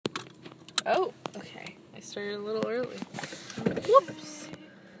Oh, okay. I started a little early. Whoops.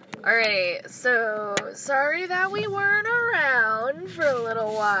 Alright, so sorry that we weren't around for a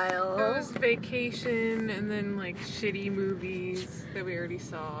little while. It was vacation and then like shitty movies that we already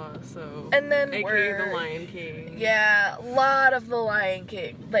saw, so. And then AKA The Lion King. Yeah, a lot of The Lion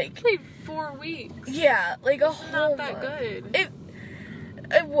King. Like, played 4 weeks. Yeah, like a whole Not that good.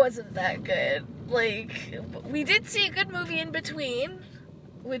 It wasn't that good. Like, we did see a good movie in between,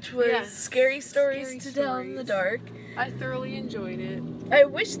 which was Scary Stories to Tell in the Dark. I thoroughly enjoyed it. I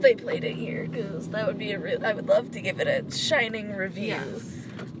wish they played it here, because that would be I would love to give it a shining review.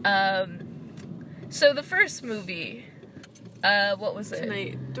 Yes. So the first movie, what was it?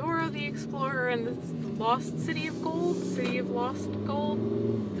 Tonight, Dora the Explorer and the Lost City of Gold? City of Lost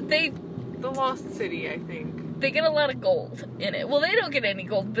Gold? The Lost City, I think. They get a lot of gold in it. Well, they don't get any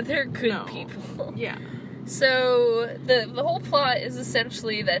gold, but they're good people. Yeah. So, the whole plot is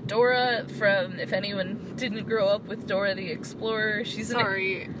essentially that Dora from, if anyone didn't grow up with Dora the Explorer, she's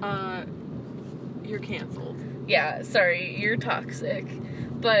Sorry, you're canceled. Yeah, sorry, you're toxic.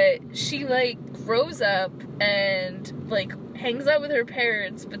 But she, like, grows up and, like, hangs out with her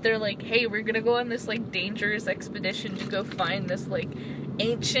parents, but they're like, hey, we're gonna go on this, like, dangerous expedition to go find this, like,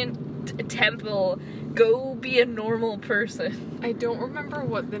 ancient temple. Go be a normal person. I don't remember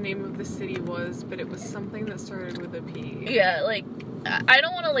what the name of the city was, but it was something that started with a P. Yeah, like, I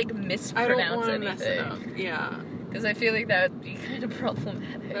don't want to, like, mispronounce anything. I don't want to mess it up, yeah. Because I feel like that would be kind of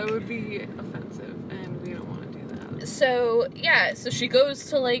problematic. That would be offensive, and we don't want to do that. So, yeah, so she goes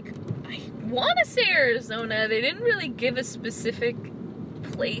to, like, I want to say Arizona. They didn't really give a specific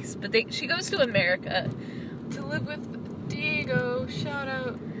place, but she goes to America. To live with Diego, shout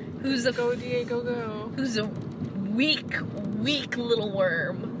out. Go Diego, go. Who's a weak little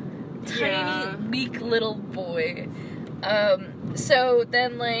worm. Tiny, weak little boy. So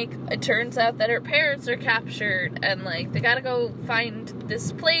then, like, it turns out that her parents are captured, and, like, they gotta go find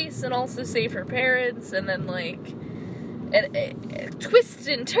this place and also save her parents, and then, like, it twists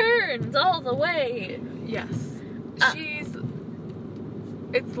and turns all the way. Yes.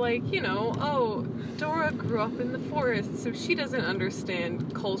 It's like, you know, Dora grew up in the forest, so she doesn't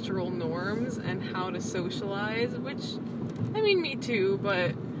understand cultural norms and how to socialize, which, I mean, me too,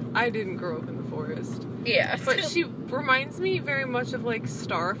 but I didn't grow up in the forest. Yeah. But she reminds me very much of, like,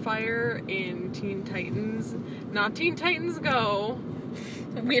 Starfire in Teen Titans. Not Teen Titans Go.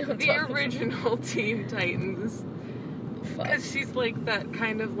 The original Teen Titans. Because she's, like, that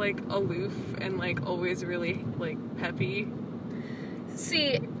kind of, like, aloof and, like, always really, like, peppy.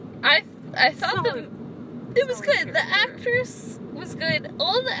 See, I thought that it was good. The actress was good.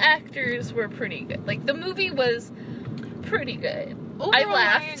 All the actors were pretty good. Like, the movie was pretty good. Overall, I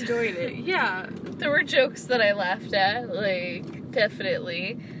laughed. I enjoyed it. Yeah. There were jokes that I laughed at, like,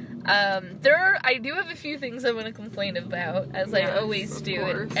 definitely. I do have a few things I want to complain about, as I always do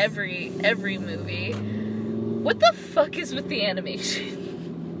in every movie. What the fuck is with the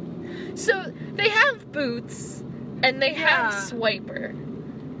animation? So, they have Boots, and they have Swiper.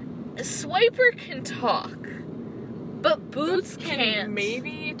 Swiper can talk, but Boots can't.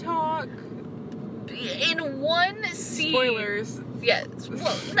 Maybe talk. In one scene. Spoilers. Yeah,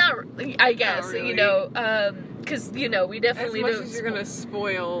 well, not. I guess not really. You know, because you know we definitely as much don't. As you're gonna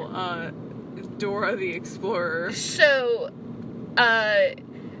spoil Dora the Explorer. So,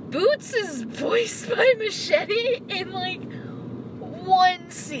 Boots is voiced by Machete in like one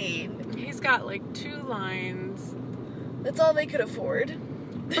scene. He's got like 2 lines. That's all they could afford.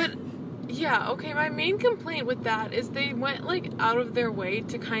 But yeah, okay, my main complaint with that is they went like out of their way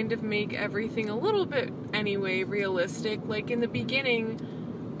to kind of make everything a little bit anyway realistic. Like in the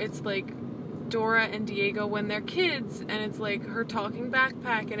beginning, it's like Dora and Diego when they're kids, and it's like her talking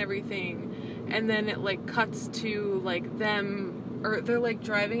backpack and everything, and then it like cuts to like them, or they're like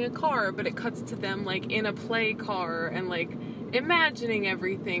driving a car, but it cuts to them like in a play car and like imagining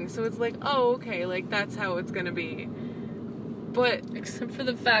everything. So it's like, oh, okay, like that's how it's gonna be. But except for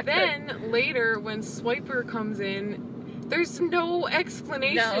the fact then later when Swiper comes in, there's no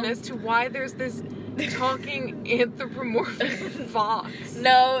explanation as to why there's this talking anthropomorphic fox.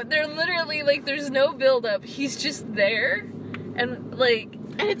 No, they're literally like there's no build up. He's just there, and like,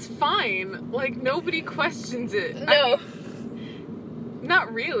 and it's fine. Like nobody questions it. No, I mean,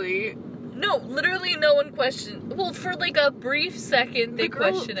 not really. No, literally no one questioned. Well, for like a brief second, they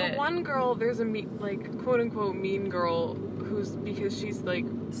question it. The one girl, there's a like quote unquote mean girl who's because she's like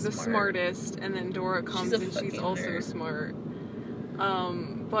the smartest, and then Dora comes and she's also smart.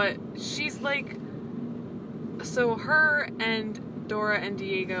 But she's like, so her and Dora and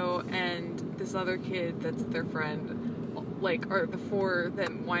Diego and this other kid that's their friend are the 4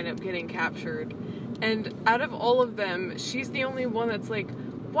 that wind up getting captured. And out of all of them, she's the only one that's like,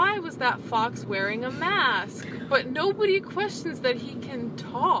 why was that fox wearing a mask? But nobody questions that he can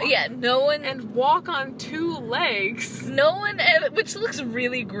talk. Yeah, no one... And walk on 2 legs. No one... Which looks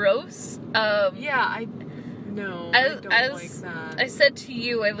really gross. Yeah, I don't like that. I said to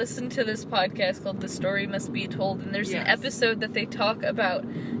you, I listened to this podcast called The Story Must Be Told, and there's an episode that they talk about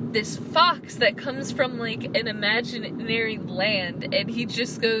this fox that comes from, like, an imaginary land, and he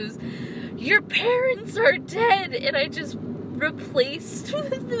just goes, your parents are dead, and I just replaced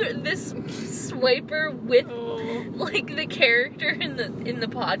this swiper with, like, the character in the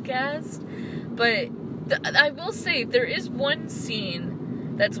podcast. But I will say, there is one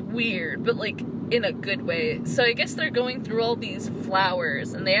scene that's weird, but, like, in a good way. So I guess they're going through all these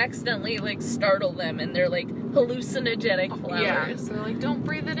flowers, and they accidentally, like, startle them, and they're, like, hallucinogenic flowers. Yeah, so they're like, don't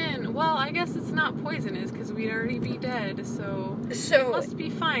breathe it in. Well, I guess it's not poisonous, because we'd already be dead, so it must be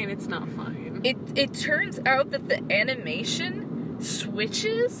fine. It's not fine. It turns out that the animation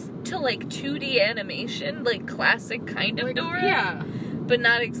switches to, like, 2D animation, like, classic kind of, like, Dora. Yeah. But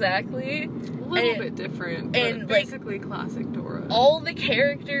not exactly. A little bit different, but and basically, like, classic Dora. All the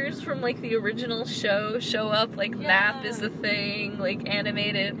characters from, like, the original show up, like, Map is the thing, like,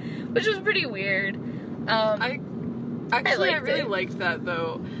 animated, which was pretty weird. I really liked that,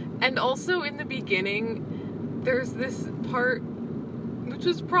 though. And also, in the beginning, there's this part, which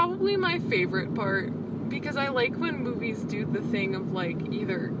was probably my favorite part, because I like when movies do the thing of, like,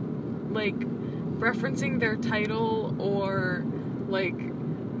 either, like, referencing their title or, like,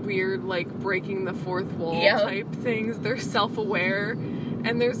 weird, like, breaking the fourth wall type things. They're self-aware,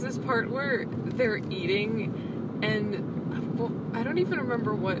 and there's this part where they're eating, and, well, I don't even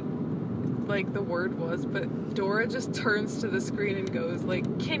remember what, like, the word was, but Dora just turns to the screen and goes,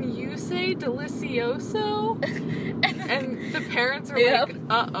 like, can you say delicioso? And the parents are like,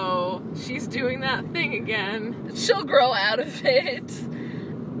 uh-oh, she's doing that thing again. She'll grow out of it.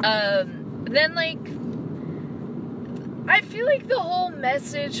 Then, like, I feel like the whole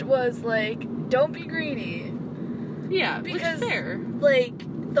message was, like, don't be greedy. Yeah, because, which is fair. Like,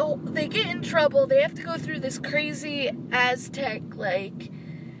 they get in trouble, they have to go through this crazy Aztec, like,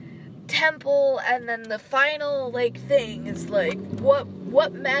 temple, and then the final, like, thing is, like,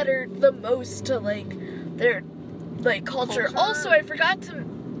 what mattered the most to, like, their, like, culture. Also, I forgot to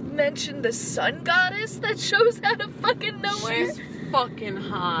mention the sun goddess that shows out of fucking nowhere. She's fucking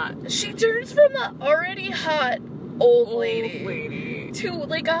hot. She turns from an already hot old lady to,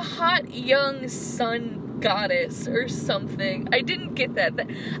 like, a hot young sun goddess or something. I didn't get that.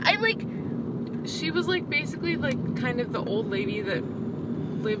 She was, like, basically, like, kind of the old lady that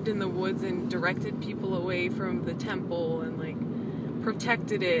lived in the woods and directed people away from the temple and, like,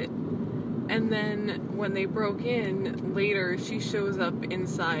 protected it. And then when they broke in later, she shows up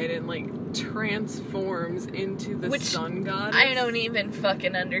inside and, like, transforms into the sun goddess. I don't even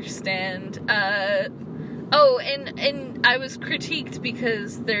fucking understand. And I was critiqued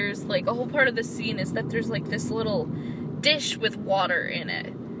because there's, like, a whole part of the scene is that there's, like, this little dish with water in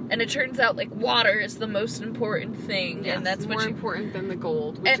it. And it turns out, like, water is the most important thing. Yes, and that's more important than the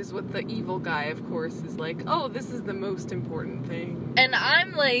gold, which is what the evil guy, of course, is like, oh, this is the most important thing. And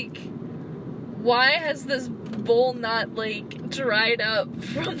I'm like, why has this bowl not, like, dried up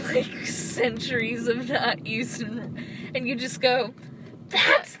from, like, centuries of not use? And you just go,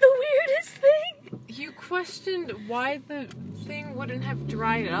 that's the weirdest thing? You questioned why the thing wouldn't have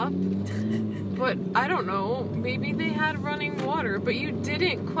dried up? But, I don't know, maybe they had running water, but you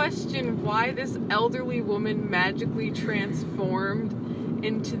didn't question why this elderly woman magically transformed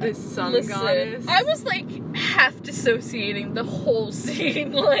into this sun goddess. I was, like, half dissociating the whole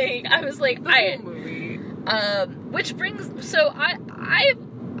scene. Like, I was like, the whole movie. Which brings, so I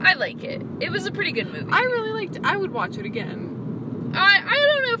like it. It was a pretty good movie. I really liked it. I would watch it again. I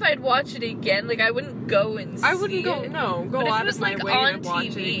don't know if I'd watch it again. Like, I wouldn't go and see it. I wouldn't go, no, go out of my way to watch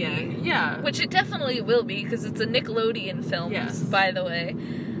it again. Yeah. Which it definitely will be, because it's a Nickelodeon film, by the way.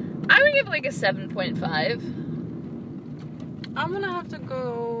 I would give, like, a 7.5. I'm gonna have to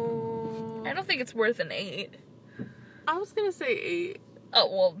go... I don't think it's worth an 8. I was gonna say 8. Oh,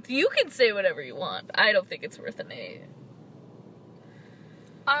 well, you can say whatever you want. I don't think it's worth an 8.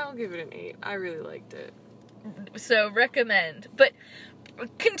 I'll give it an 8. I really liked it. So, recommend. But,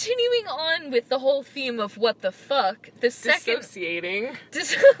 continuing on with the whole theme of what the fuck, the second... Dissociating.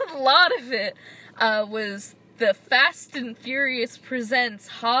 A lot of it was the Fast and Furious presents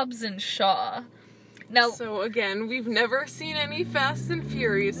Hobbs and Shaw. Now, so again, we've never seen any Fast and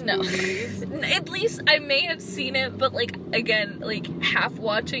Furious movies. At least I may have seen it, but, like, again, like, half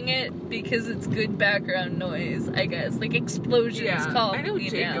watching it because it's good background noise, I guess. Like, explosions calm I know me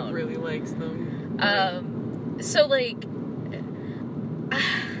Jacob down. really likes them. So, like,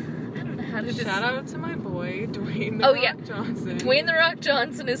 shout out to my boy, Dwayne The Rock Johnson. Dwayne The Rock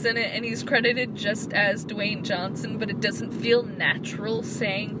Johnson is in it, and he's credited just as Dwayne Johnson, but it doesn't feel natural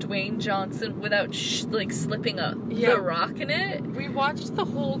saying Dwayne Johnson without, slipping The Rock in it. We watched the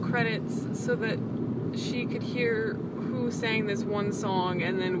whole credits so that she could hear who sang this one song,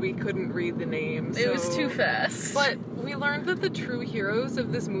 and then we couldn't read the name. It was too fast. But we learned that the true heroes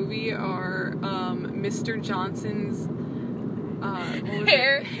of this movie are Mr. Johnson's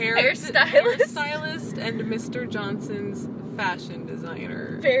hairstylist and Mr. Johnson's fashion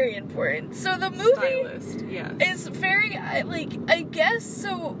designer. Very important. So the movie stylist, is very, I guess,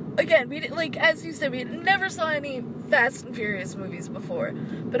 so, again, we didn't, like, as you said, we never saw any Fast and Furious movies before,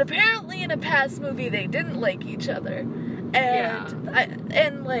 but apparently in a past movie they didn't like each other, and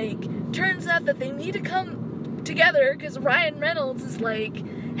turns out that they need to come together, because Ryan Reynolds is like,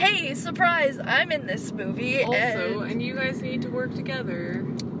 hey, surprise, I'm in this movie. Also, and you guys need to work together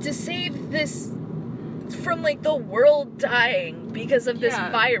to save this from, like, the world dying because of this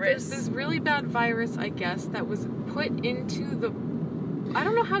virus. There's this really bad virus, I guess, that was put into the... I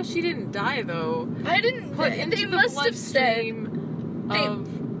don't know how she didn't die, though. They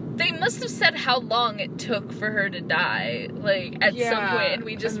must have said how long it took for her to die, like, at some point, and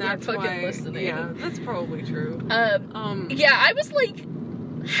we just weren't fucking listening. Yeah, that's probably true. I was, like,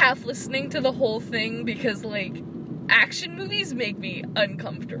 half listening to the whole thing because, like, action movies make me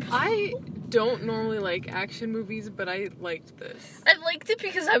uncomfortable. I don't normally like action movies, but I liked this. I liked it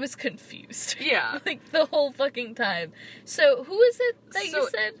because I was confused. Yeah. Like, the whole fucking time. So, who is it that you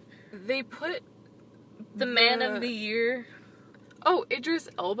said? They put... The Man of the Year. Oh, Idris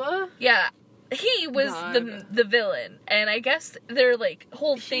Elba? Yeah. He was the villain, and I guess their, like,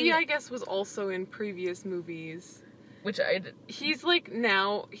 whole thing... He, I guess, was also in previous movies. Which I did. He's, like,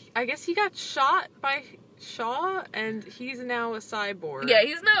 now... I guess he got shot by Shaw, and he's now a cyborg. Yeah,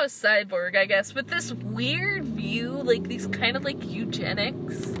 he's now a cyborg, I guess, with this weird view, like, these kind of, like,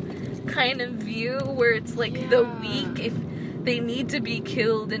 eugenics kind of view, where it's, like, the weak, if they need to be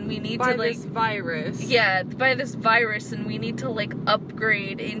killed, and we need to, like... By this virus. Yeah, by this virus, and we need to, like,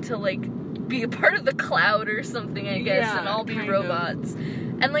 upgrade into, like, be a part of the cloud or something, I guess, and all be robots.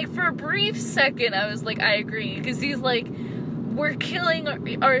 And, like, for a brief second, I was like, I agree, because he's like, we're killing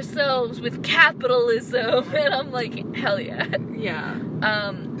ourselves with capitalism, and I'm like, hell yeah. Yeah.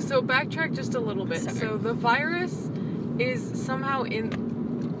 So backtrack just a little bit. Sorry. So the virus is somehow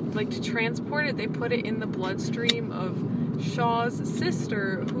in, like, to transport it, they put it in the bloodstream of Shaw's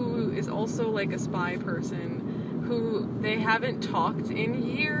sister, who is also, like, a spy person, who they haven't talked in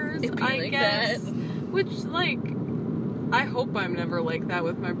years, I guess. Which, like, I hope I'm never like that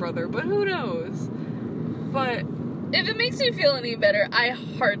with my brother, but who knows? But... if it makes you feel any better, I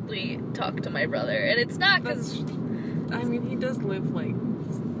hardly talk to my brother, and it's not because... I mean, he does live, like,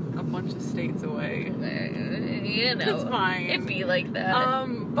 a bunch of states away. You know. It's fine. It'd be like that.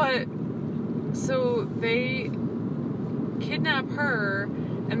 But... so, they kidnap her,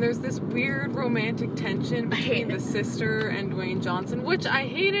 and there's this weird romantic tension between the sister and Dwayne Johnson, which I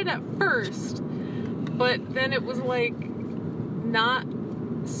hated at first, but then it was, like, not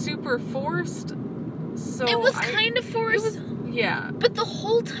super forced. So it was kind of forced. Yeah. But the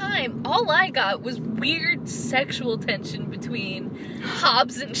whole time, all I got was weird sexual tension between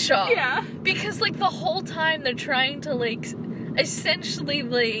Hobbs and Shaw. Yeah. Because, like, the whole time they're trying to, like, essentially,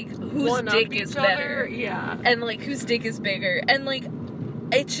 like, whose dick is better. Yeah. And, like, whose dick is bigger. And, like,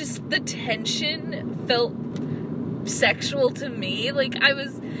 it's just, the tension felt sexual to me. Like,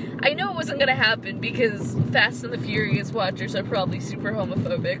 I know it wasn't gonna happen because Fast and the Furious watchers are probably super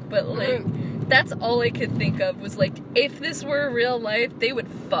homophobic, but, like, that's all I could think of was, like, if this were real life, they would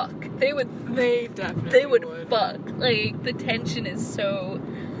fuck. They definitely would fuck. Like, the tension is so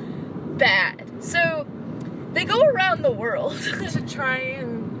bad. So, they go around the world to try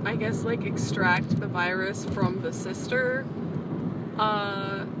and, I guess, like, extract the virus from the sister.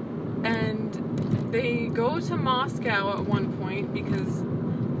 And they go to Moscow at one point because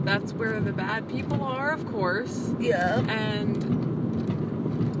that's where the bad people are, of course. Yeah. And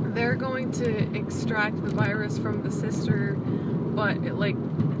they're going to extract the virus from the sister, but it, like,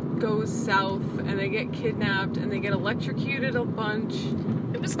 goes south, and they get kidnapped, and they get electrocuted a bunch.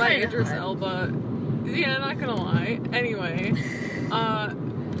 It was by kind of Idris Elba. Yeah, not gonna lie. Anyway,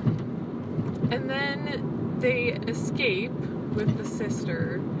 and then they escape with the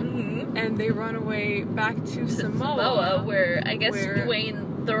sister, and they run away back to Samoa, where I guess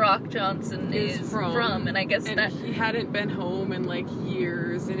Dwayne The Rock Johnson is from, and I guess that he hadn't been home in like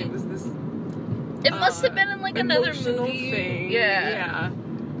years, and it was this. It must have been in like another movie thing. Yeah.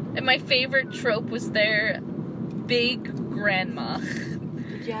 And my favorite trope was their big grandma.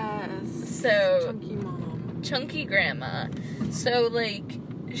 Yes. So chunky mom, chunky grandma. So like,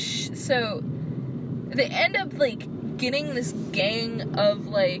 so they end up like getting this gang of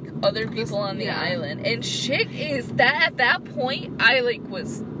like other people on the island, and shit is that at that point I like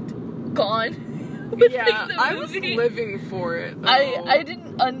was gone. Yeah, I was living for it, though. I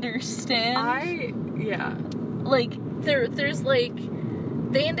didn't understand. Like, there's like,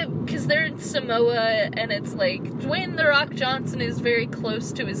 they end up, because they're in Samoa, and it's like, Dwayne The Rock Johnson is very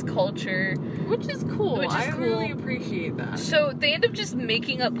close to his culture. Which is cool. I really appreciate that. So, they end up just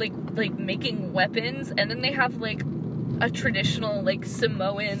making up, like making weapons, and then they have, like, a traditional, like,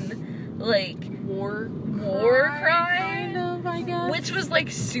 Samoan, like, war cry, kind of, I guess. Which was, like,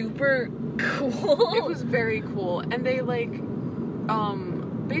 super cool. It was very cool. And they, like,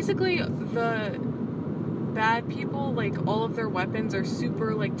 basically, the bad people, like, all of their weapons are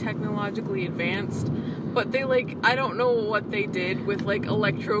super, like, technologically advanced. But they, like, I don't know what they did with, like,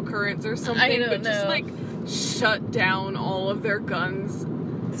 electrocurrents or something. Just, like, shut down all of their guns.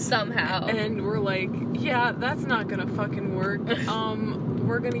 Somehow. And we're like, yeah, that's not gonna fucking work.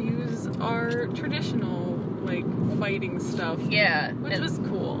 We're gonna use our traditional, like, fighting stuff. Yeah. Which was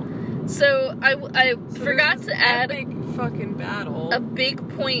cool. So I forgot to add epic fucking battle. A big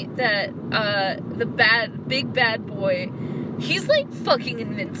point that the big bad boy, he's like fucking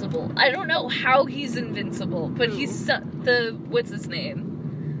invincible. I don't know how he's invincible, but he's what's his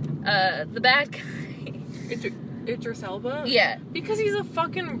name? The bad guy. Idris Elba? Yeah. Because he's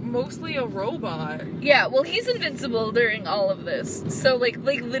mostly a robot. Yeah, well, he's invincible during all of this. So, like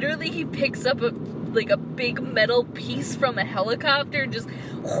literally he picks up a big metal piece from a helicopter and just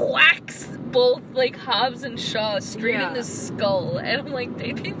whacks both, like, Hobbs and Shaw straight in the skull. And I'm like,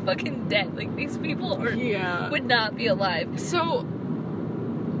 they'd be fucking dead. Like, these people would not be alive. So,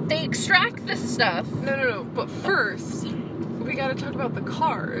 they extract this stuff. No. But first, we gotta talk about the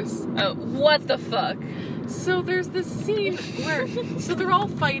cars. Oh, what the fuck? So there's this scene where, so they're all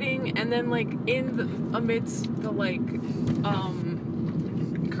fighting, and then, like, amidst the, like,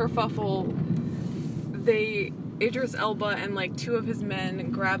 kerfuffle, Idris Elba and, like, two of his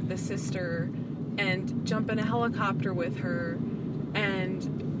men grab the sister and jump in a helicopter with her, and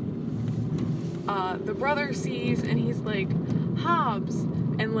the brother sees, and he's like, Hobbs,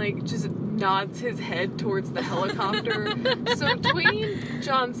 and, like, just nods his head towards the helicopter. So Dwayne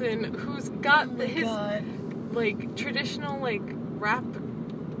Johnson, who's got his like traditional, like, wrap,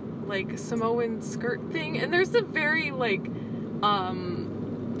 like, Samoan skirt thing, and there's a very, like,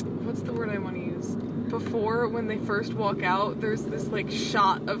 what's the word I want to use? Before, when they first walk out, there's this, like,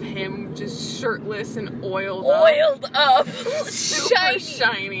 shot of him just shirtless and oiled up. Super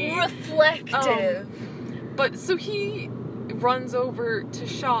shiny. Reflective. But, so he runs over to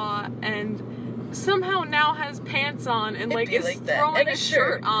Shaw and somehow now has pants on and, like, is throwing a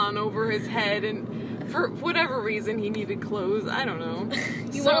shirt on over his head, and for whatever reason he needed clothes. I don't know.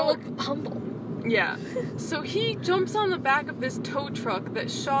 You want to look humble. Yeah. So he jumps on the back of this tow truck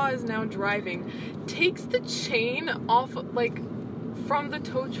that Shaw is now driving, takes the chain off, like, from the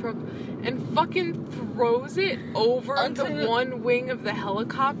tow truck, and fucking throws it over the one wing of the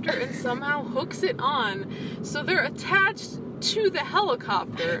helicopter and somehow hooks it on. So they're attached to the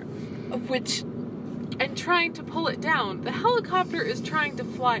helicopter. And trying to pull it down. The helicopter is trying to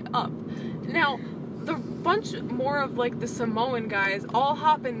fly up. Now, the bunch more of, like, the Samoan guys all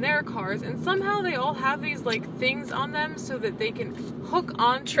hop in their cars, and somehow they all have these, like, things on them so that they can hook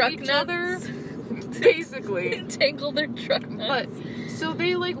onto each other. Basically. Entangle their truck nuts. But, so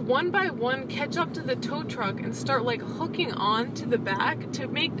they, like, one by one catch up to the tow truck and start, like, hooking on to the back to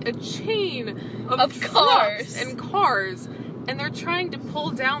make a chain of cars. And cars. And they're trying to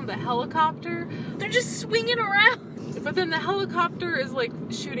pull down the helicopter. They're just swinging around. But then the helicopter is, like,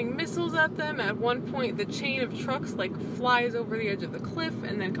 shooting missiles at them. At one point, the chain of trucks, like, flies over the edge of the cliff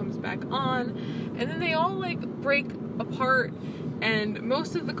and then comes back on. And then they all, like, break apart, and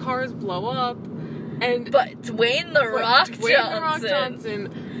most of the cars blow up. But Dwayne The Rock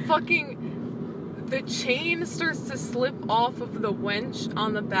Johnson, fucking, the chain starts to slip off of the winch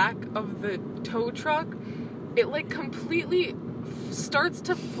on the back of the tow truck. It, like, completely starts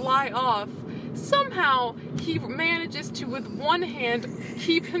to fly off. somehow he manages to, with one hand,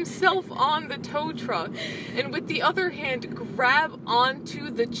 keep himself on the tow truck, and with the other hand, grab onto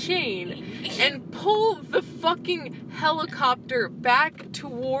the chain and pull the fucking helicopter back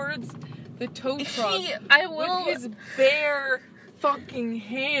towards the tow truck with his bare fucking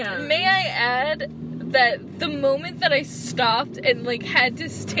hand. May I add that the moment that I stopped and, like, had to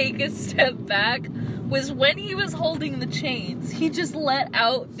take a step back was when he was holding the chains. He just let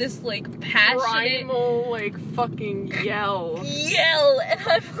out this, like, passionate... primal, like, fucking yell. And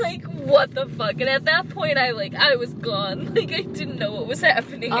I'm like, what the fuck? And at that point, I was gone. Like, I didn't know what was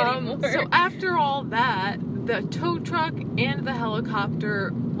happening anymore. So after all that, the tow truck and the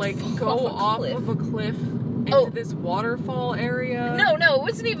helicopter, like, go off of a cliff into this waterfall area. No, it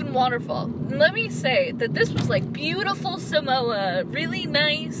wasn't even waterfall. Let me say that this was, like, beautiful Samoa, really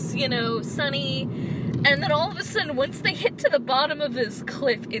nice, you know, sunny, and then all of a sudden, once they hit to the bottom of this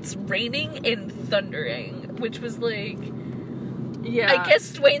cliff, it's raining and thundering, which was, like... Yeah. I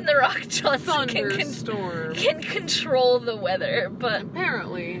guess Dwayne "The Rock" Johnson can control the weather, but...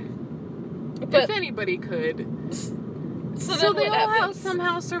 Apparently. If anybody could. So they all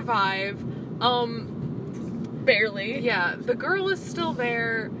somehow survive. Barely. Yeah, the girl is still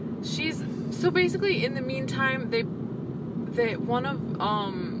there. So basically, in the meantime, one of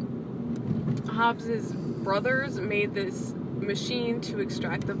Hobbs's brothers made this machine to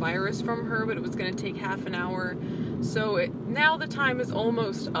extract the virus from her, but it was going to take half an hour. So now the time is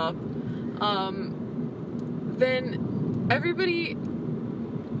almost up. Then everybody,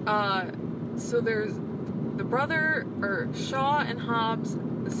 so there's the brother, or Shaw and Hobbs,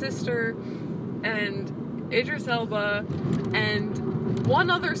 the sister, and Idris Elba, and one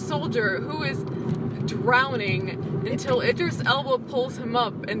other soldier who is drowning until Idris Elba pulls him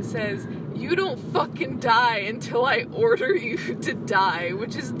up and says, "You don't fucking die until I order you to die,"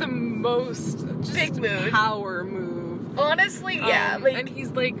 which is the most big move. Power move. Honestly, yeah. And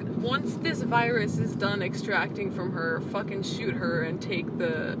he's like, once this virus is done extracting from her, fucking shoot her and take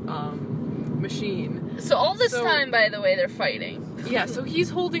the machine. So all this time, by the way, they're fighting. Yeah, so he's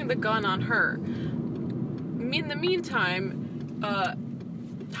holding the gun on her. In the meantime,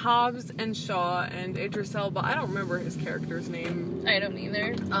 Hobbs and Shaw and Idris Elba, I don't remember his character's name. I don't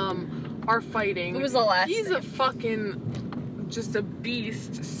either. Are fighting. It was the last He's name. a fucking, just a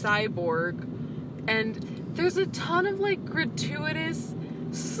beast cyborg. And there's a ton of, like, gratuitous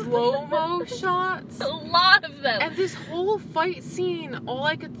slow-mo shots. A lot of them. And this whole fight scene, all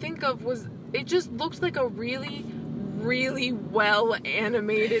I could think of was, it just looked like a really, really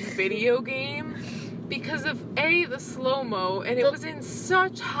well-animated video game. Because of, A, the slow-mo, and it was in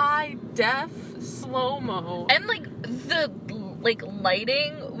such high-def slow-mo. And, like, the, like,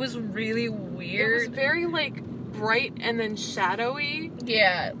 lighting was really weird. It was very, like, bright and then shadowy.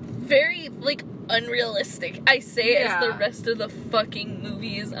 Yeah. Very, like, unrealistic. I say it as the rest of the fucking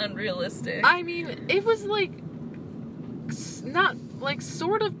movie is unrealistic. I mean, it was, like, not, like,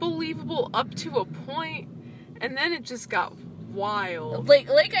 sort of believable up to a point, and then it just got wild.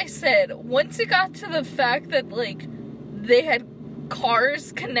 Like I said, once it got to the fact that, like, they had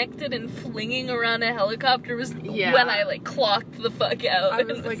cars connected and flinging around a helicopter was when I, like, clocked the fuck out. I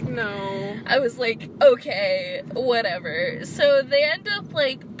was like, no. I was like, okay, whatever. So they end up,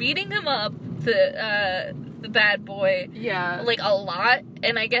 like, beating him up, the bad boy. Yeah. Like, a lot.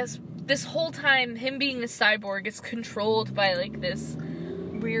 And I guess this whole time, him being a cyborg is controlled by, like, this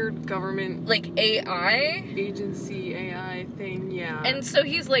weird government, like, AI agency AI thing. Yeah. And so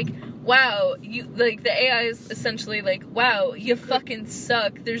he's like, wow, you, like, the AI is essentially like, wow, you fucking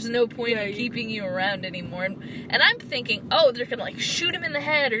suck, there's no point in keeping you around anymore. And I'm thinking, oh, they're gonna, like, shoot him in the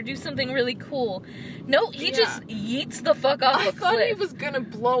head or do something really cool. No, he just yeets the fuck off a cliff. I thought he was gonna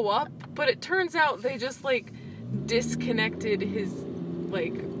blow up, but it turns out they just, like, disconnected his,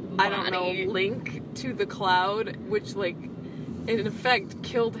 like, I don't know, link to the cloud, which, like, in effect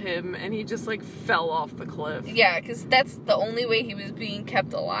killed him, and he just, like, fell off the cliff. Yeah, because that's the only way he was being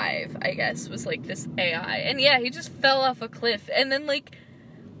kept alive, I guess, was, like, this AI. And yeah, he just fell off a cliff, and then, like,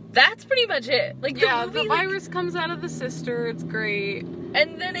 that's pretty much it. Like, the movie, the virus comes out of the sister, it's great.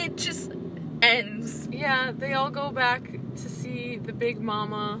 And then it just ends. Yeah, they all go back to see the Big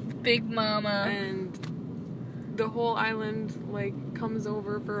Mama. Big Mama. And the whole island, like, comes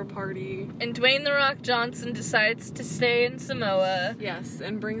over for a party. And Dwayne "The Rock" Johnson decides to stay in Samoa. Yes,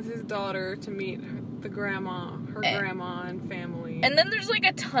 and brings his daughter to meet her grandma and family. And then there's, like,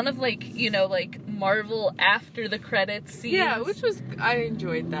 a ton of, like, you know, like, Marvel after the credits scenes. Yeah, I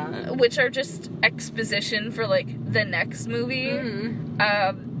enjoyed that. Which are just exposition for, like, the next movie.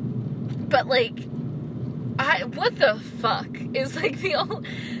 Mm-hmm. But, like, what the fuck is, like,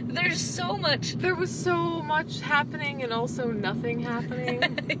 there's so much. There was so much happening and also nothing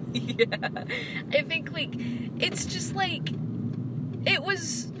happening. Yeah. I think, like, it's just, like, it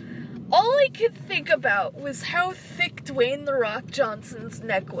was, all I could think about was how thick Dwayne "The Rock" Johnson's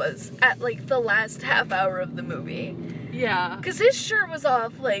neck was at, like, the last half hour of the movie. Yeah. Because his shirt was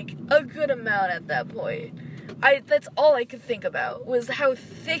off, like, a good amount at that point. That's all I could think about, was how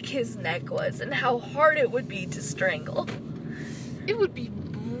thick his neck was and how hard it would be to strangle. It would be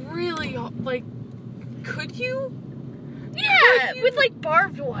really, like, could you? Yeah, with, like,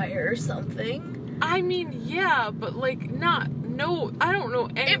 barbed wire or something. I mean, yeah, but, like, I don't know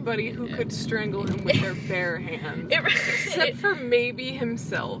anybody who could strangle him with their bare hands. Except for maybe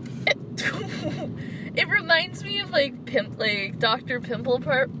himself. It reminds me of, like, Dr. Pimple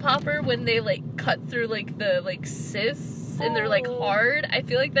Popper when they, like, cut through, like, the, like, cysts and they're, like, hard. I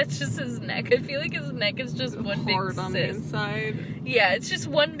feel like that's just his neck. I feel like his neck is just one big cyst. Hard on the inside. Yeah, it's just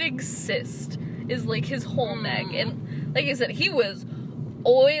one big cyst is, like, his whole neck. And, like I said, he was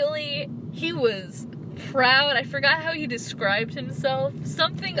oily. He was proud. I forgot how he described himself.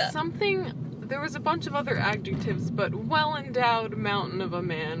 There was a bunch of other adjectives, but well-endowed mountain of a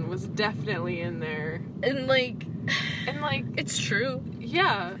man was definitely in there. And, like, it's true.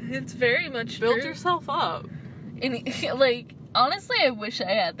 Yeah. It's very much true. Build yourself up. And, like, honestly, I wish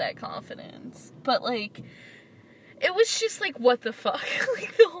I had that confidence. But, like, it was just, like, what the fuck?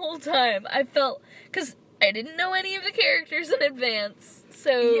 Like, the whole time. I felt, because I didn't know any of the characters in advance.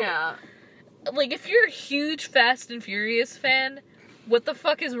 So, yeah. Like, if you're a huge Fast and Furious fan, what the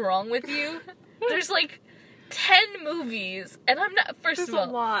fuck is wrong with you? There's, like, 10 movies, and I'm not, There's a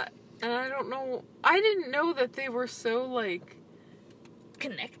lot, and I don't know, I didn't know that they were so, like,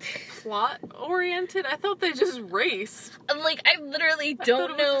 connected. Plot-oriented. I thought they just raced. Like, I literally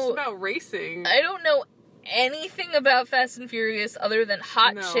don't know. It was just about racing. I don't know anything about Fast and Furious other than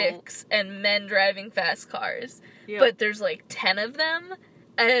hot chicks and men driving fast cars. Yep. But there's, like, 10 of them,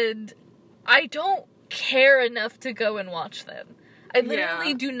 and I don't care enough to go and watch them. I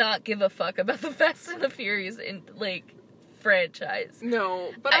literally do not give a fuck about the Fast and the Furious franchise.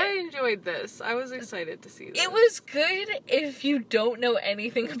 No, but I enjoyed this. I was excited to see this. It was good if you don't know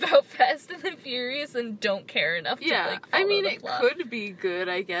anything about Fast and the Furious and don't care enough to, like, follow the plot. It could be good,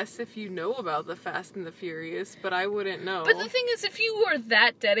 I guess, if you know about the Fast and the Furious, but I wouldn't know. But the thing is, if you are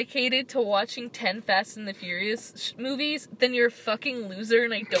that dedicated to watching 10 Fast and the Furious movies, then you're a fucking loser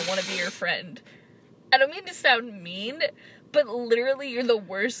and I don't want to be your friend. I don't mean to sound mean, but literally you're the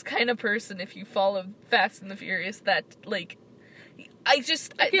worst kind of person if you follow Fast and the Furious that, like, I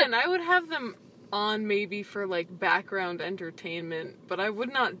would have them on maybe for, like, background entertainment, but I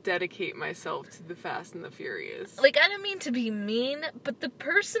would not dedicate myself to the Fast and the Furious. Like, I don't mean to be mean, but the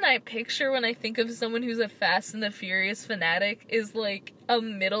person I picture when I think of someone who's a Fast and the Furious fanatic is, like, a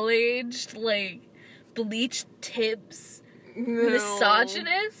middle-aged, like, bleached tips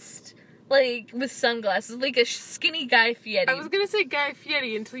misogynist. Like, with sunglasses, like a skinny Guy Fieri. I was gonna say Guy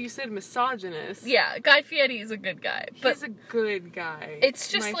Fieri until you said misogynist. Yeah, Guy Fieri is a good guy. But he's a good guy. It's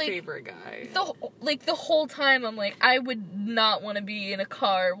just, my like, favorite guy. The whole time I'm like, I would not want to be in a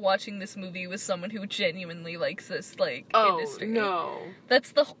car watching this movie with someone who genuinely likes this, like, industry. Oh, no.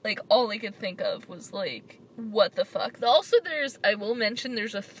 That's all I could think of was, like, what the fuck. Also, I will mention,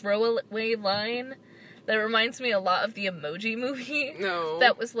 there's a throwaway line that reminds me a lot of the Emoji Movie. No.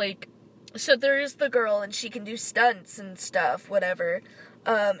 That was, like, so there's the girl, and she can do stunts and stuff, whatever.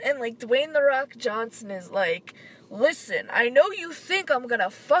 And, like, Dwayne "The Rock" Johnson is like, listen, I know you think I'm gonna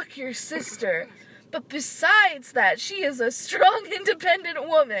fuck your sister, but besides that, she is a strong, independent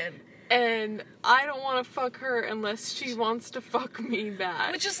woman. And I don't want to fuck her unless she wants to fuck me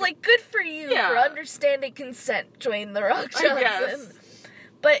back. Which is, like, good for you for understanding consent, Dwayne "The Rock" Johnson. I guess.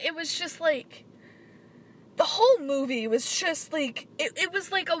 But it was just, like, the whole movie was just, like, it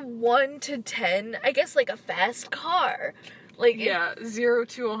was, like, a 1 to 10, I guess, like, a fast car. Like, 0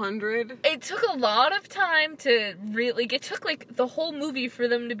 to 100. It took a lot of time to really, it took, like, the whole movie for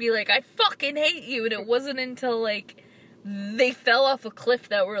them to be like, I fucking hate you, and it wasn't until, like, they fell off a cliff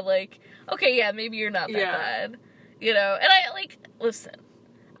that were like, okay, yeah, maybe you're not that bad. You know? And listen,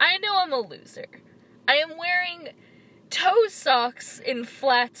 I know I'm a loser. I am wearing toe socks in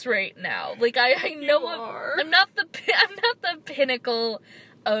flats right now. Like, I know I'm not the pinnacle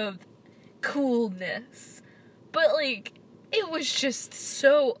of coolness. But, like, it was just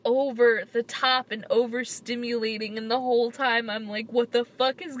so over the top and overstimulating, and the whole time I'm like, what the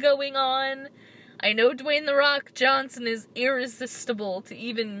fuck is going on? I know Dwayne "The Rock" Johnson is irresistible to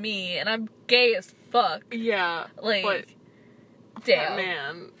even me, and I'm gay as fuck. Yeah, like, Damn. That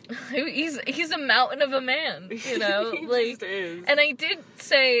man. He's a mountain of a man, you know? He like, just is. And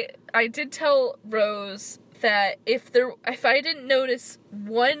I did tell Rose that if I didn't notice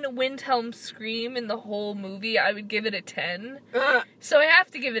one Windhelm scream in the whole movie, I would give it a 10. So I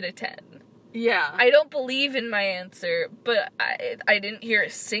have to give it a 10. Yeah. I don't believe in my answer, but I didn't hear a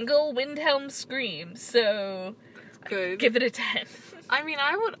single Windhelm scream, so That's good. Give it a 10. I mean,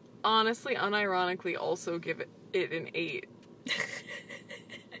 I would honestly, unironically, also give it an 8.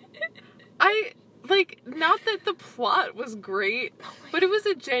 Not that the plot was great, but it was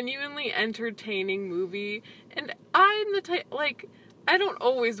a genuinely entertaining movie, and I'm the type, I don't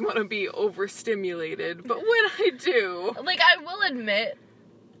always want to be overstimulated, but when I do... I will admit,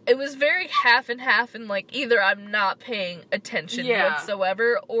 it was very half and half, and, either I'm not paying attention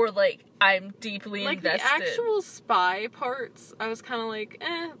whatsoever, or, I'm deeply invested. The actual spy parts, I was kind of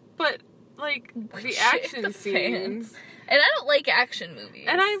but, the action scenes... And I don't like action movies.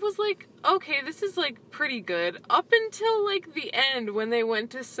 And I was like, okay, this is, pretty good. Up until, the end when they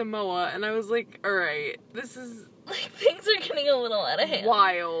went to Samoa, and I was like, alright, this is... things are getting a little out of hand.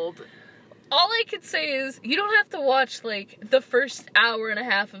 Wild. All I could say is, you don't have to watch, the first hour and a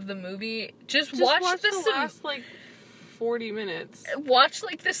half of the movie. Just watch the last, 40 minutes. Watch,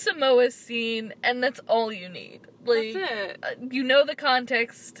 the Samoa scene, and that's all you need. That's it. You know the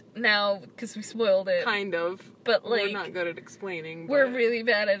context now, because we spoiled it. Kind of. But, we're not good at explaining. We're really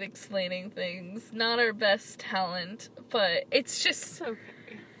bad at explaining things. Not our best talent, but it's just... It's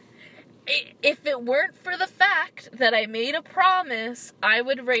okay. If it weren't for the fact that I made a promise, I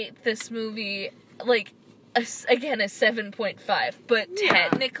would rate this movie, a 7.5. But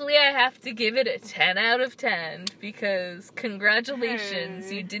technically, I have to give it a 10 out of 10, because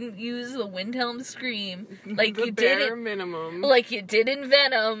congratulations, you didn't use the Windhelm scream you did minimum. Like you did in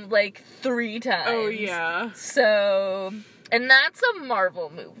Venom, 3 times. Oh, yeah. So, and that's a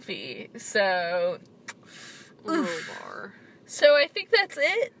Marvel movie, so... So I think that's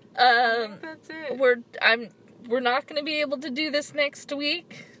it. That's it. We're not going to be able to do this next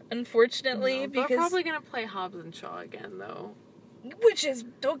week, unfortunately, because they're probably going to play Hobbs and Shaw again, though. Which is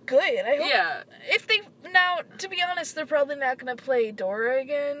good. I hope. Yeah. Now, to be honest, they're probably not going to play Dora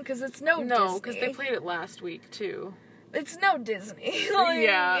again, because it's no Disney. No, because they played it last week, too. It's no Disney.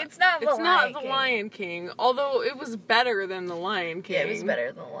 Yeah. It's not The Lion King, although it was better than The Lion King. Yeah, it was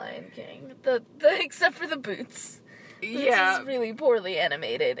better than The Lion King. Except for the boots. Yeah. This is really poorly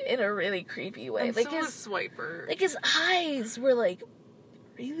animated in a really creepy way. And so was Swiper. His eyes were,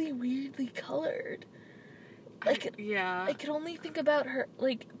 really weirdly colored. I could only think about her,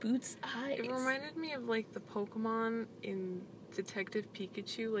 Boots' eyes. It reminded me of, the Pokemon in Detective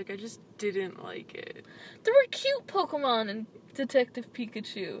Pikachu. I just didn't like it. There were cute Pokemon in Detective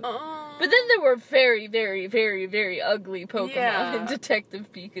Pikachu. But then there were very, very, very, very ugly Pokemon in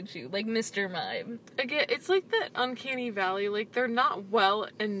Detective Pikachu. Mr. Mime. Again, it's that Uncanny Valley. They're not well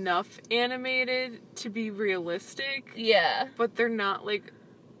enough animated to be realistic. Yeah. But they're not,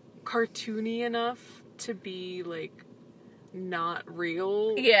 cartoony enough to be, not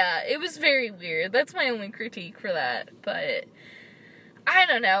real. Yeah, it was very weird. That's my only critique for that. But... I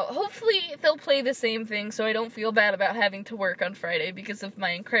don't know. Hopefully they'll play the same thing so I don't feel bad about having to work on Friday because of my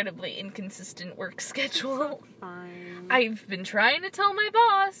incredibly inconsistent work schedule. Fine. I've been trying to tell my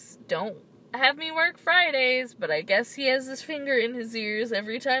boss, don't have me work Fridays, but I guess he has his finger in his ears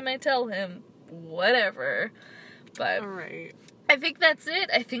every time I tell him. Whatever. But alright. I think that's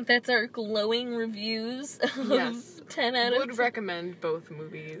it. I think that's our glowing reviews of 10 out of 10. Would recommend both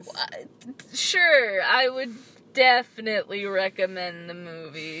movies. Sure, I would definitely recommend the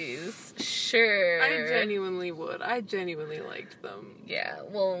movies. Sure. I genuinely would. I genuinely liked them. Yeah,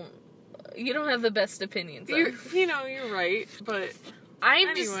 well, you don't have the best opinions. You're right, but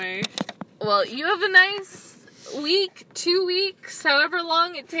anyway. Well, you have a nice week, 2 weeks, however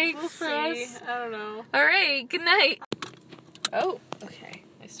long it takes for us. I don't know. Alright, good night. Oh, okay.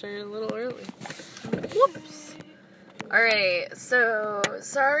 I started a little early. Whoops. Alright, so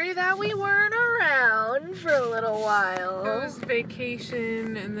sorry that we weren't around for a little while. It was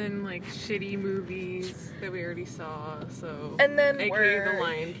vacation and then shitty movies that we already saw, so and then AKA The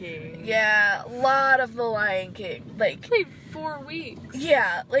Lion King. Yeah, a lot of The Lion King. Played 4 weeks.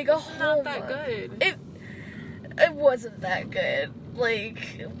 Yeah, a whole not that good. It wasn't that good.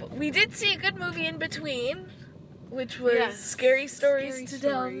 We did see a good movie in between, which was Scary Stories to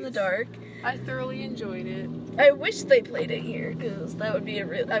Tell in the Dark. I thoroughly enjoyed it. I wish they played it here, because that would be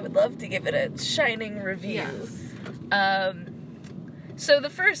I would love to give it a shining review. Yes. So the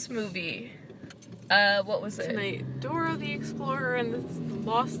first movie, what was it? Tonight, Dora the Explorer and the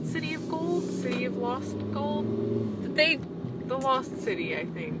Lost City of Gold? City of Lost Gold? They The Lost City, I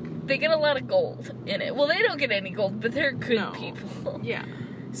think. They get a lot of gold in it. Well, they don't get any gold, but they're good people. Yeah.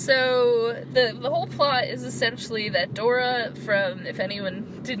 So, the whole plot is essentially that Dora from, if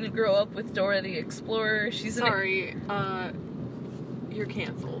anyone didn't grow up with Dora the Explorer, she's Sorry, you're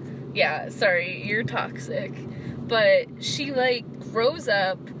canceled. Yeah, sorry, you're toxic. But she, like, grows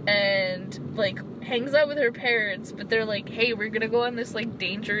up and, like, hangs out with her parents, but they're like, hey, we're gonna go on this, like,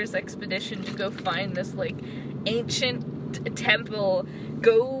 dangerous expedition to go find this, like, ancient temple.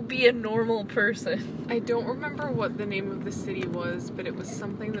 Go be a normal person. I don't remember what the name of the city was, but it was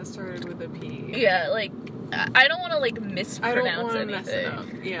something that started with a P. Yeah, like, I don't want to, like, mispronounce anything. Mess it up.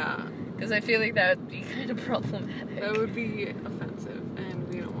 Yeah. Because I feel like that would be kind of problematic. That would be offensive, and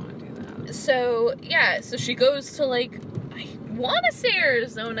we don't want to do that. So, yeah, so she goes to, like, I want to say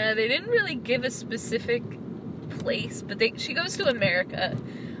Arizona. They didn't really give a specific place, but she goes to America.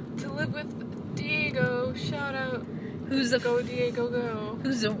 To live with Diego, shout out. Go Diego, go.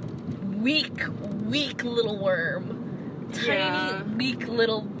 Who's a weak little worm. Tiny, weak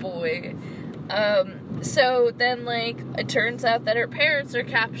little boy. So then, like, it turns out that her parents are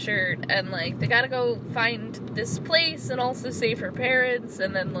captured, and, like, they gotta go find this place and also save her parents,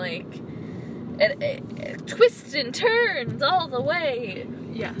 and then, like, it twists and turns all the way.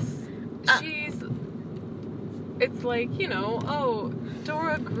 Yes. It's like, you know, oh,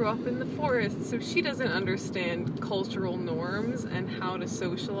 Dora grew up in the forest, so she doesn't understand cultural norms and how to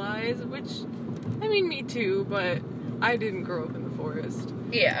socialize, which, I mean, me too, but I didn't grow up in the forest.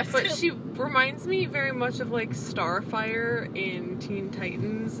 Yeah. But she reminds me very much of, like, Starfire in Teen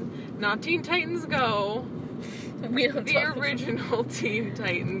Titans. Not Teen Titans Go. We don't the original Teen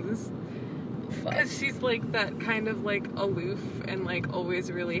Titans. Because she's, like, that kind of, like, aloof and, like,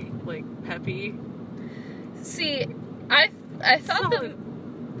 always really, like, peppy. See, I thought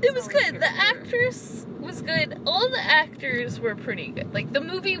it was good. The actress was good. All the actors were pretty good. Like, the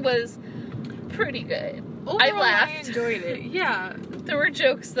movie was pretty good. Overall, I laughed. I enjoyed it. Yeah. There were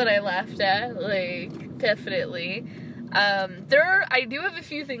jokes that I laughed at, like, definitely. I do have a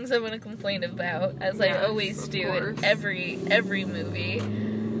few things I want to complain about, as I always do in every movie.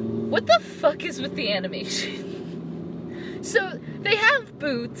 What the fuck is with the animation? So, they have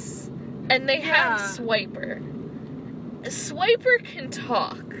Boots, and they have Swiper. Swiper can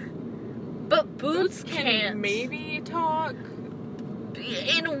talk, but Boots can't. Maybe talk.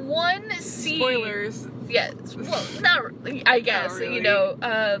 In one scene. Spoilers. Yeah, well, not. I guess not really. You know,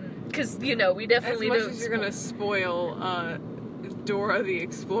 because you know we definitely as much as you're gonna spoil Dora the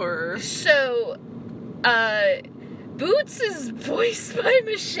Explorer. So, Boots is voiced by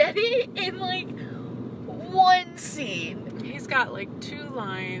Machete in like one scene. He's got like 2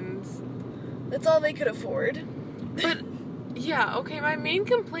 lines. That's all they could afford. But yeah, okay, my main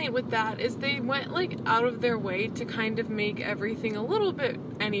complaint with that is they went, like, out of their way to kind of make everything a little bit,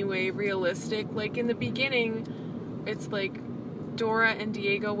 anyway, realistic. Like, in the beginning, it's, like, Dora and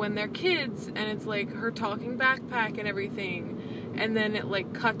Diego when they're kids, and it's, like, her talking backpack and everything. And then it,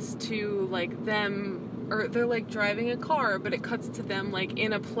 like, cuts to, like, them, or they're, like, driving a car, but it cuts to them, like,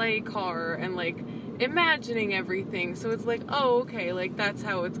 in a play car and, like, imagining everything. So it's like, oh, okay, like, that's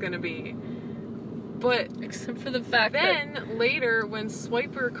how it's gonna be. But except for the fact then later when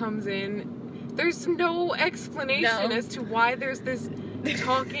Swiper comes in, there's no explanation as to why there's this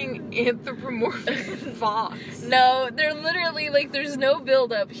talking anthropomorphic fox. No, they're literally like there's no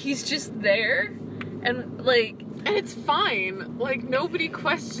build up. He's just there and like and it's fine. Like nobody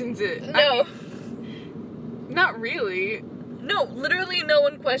questions it. No. I mean, not really. No, literally no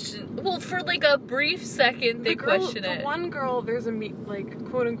one questioned. Well, for like a brief second they question it. The one girl, there's a like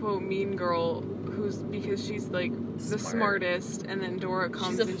quote unquote mean girl because she's like the smartest, and then Dora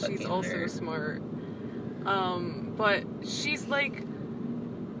comes and she's also smart. But she's like,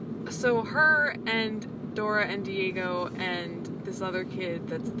 so her and Dora and Diego and this other kid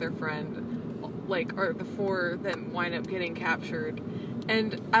that's their friend, like, are the 4 that wind up getting captured.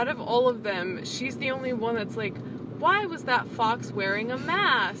 And out of all of them, she's the only one that's like, why was that fox wearing a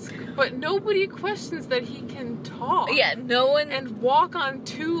mask? But nobody questions that he can talk. Yeah, no one... And walk on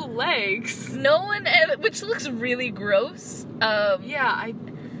 2 legs. No one... Which looks really gross. Yeah, I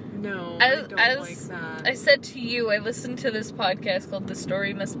don't like that. I said to you, I listened to this podcast called The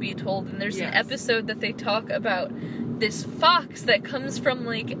Story Must Be Told, and there's an episode that they talk about this fox that comes from,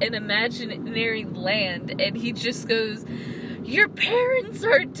 like, an imaginary land, and he just goes, your parents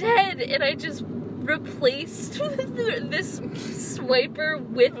are dead! And I just... replaced this Swiper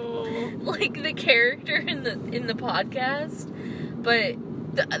with like the character in the podcast, but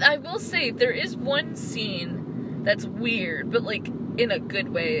I will say there is one scene that's weird, but like in a good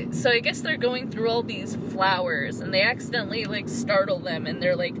way. So I guess they're going through all these flowers, and they accidentally, like, startle them, and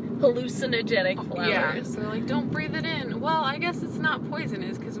they're, like, hallucinogenic flowers. Yeah, so, like, don't breathe it in. Well, I guess it's not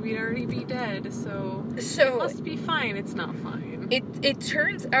poisonous, because we'd already be dead, so it must be fine. It's not fine. It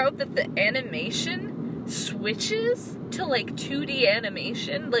turns out that the animation switches to, like, 2D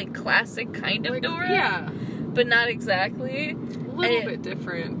animation, like, classic kind of Dora. Yeah. But not exactly. A little bit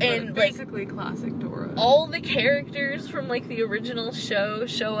different, but and basically classic Dora. All the characters from, like, the original show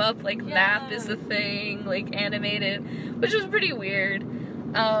show up, like, Map is the thing, like, animated, which was pretty weird.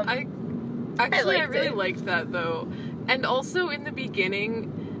 I really liked that, though. And also, in the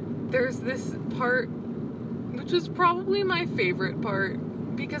beginning, there's this part, which was probably my favorite part,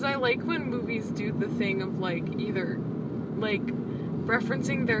 because I like when movies do the thing of, like, either, like,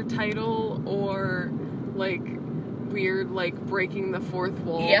 referencing their title or, like, weird, like, breaking the fourth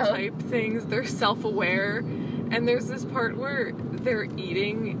wall type things. They're self-aware. And there's this part where they're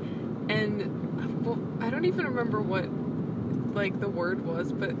eating, and, well, I don't even remember what, like, the word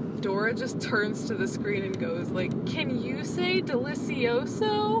was, but Dora just turns to the screen and goes, like, "Can you say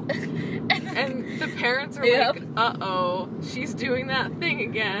delicioso?" And the parents are like, "Uh-oh, she's doing that thing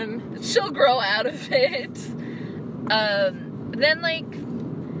again. She'll grow out of it." Then, like,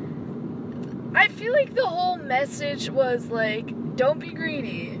 I feel like the whole message was, like, don't be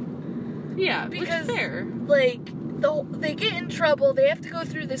greedy. Yeah, because, which is fair. Like, they get in trouble, they have to go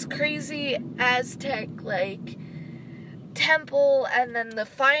through this crazy Aztec, like, temple, and then the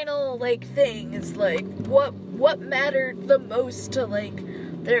final, like, thing is, like, what mattered the most to, like,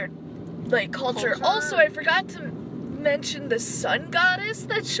 their, like, culture. Also, I forgot to mention the sun goddess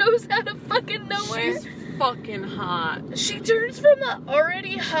that shows out of fucking nowhere. She's fucking hot. She turns from an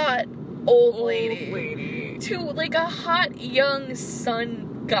already hot old lady to, like, a hot young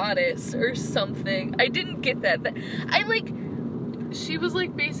sun goddess or something. I didn't get that. She was,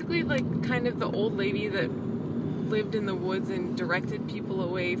 like, basically, like, kind of the old lady that lived in the woods and directed people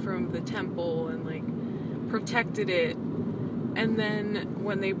away from the temple and, like, protected it. And then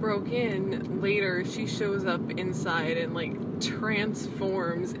when they broke in later, she shows up inside and, like,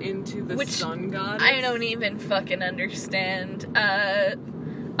 transforms into the sun goddess. I don't even fucking understand.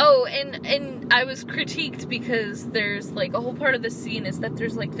 Oh, and I was critiqued because there's, like, a whole part of the scene is that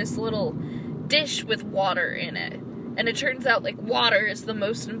there's, like, this little dish with water in it. And it turns out, like, water is the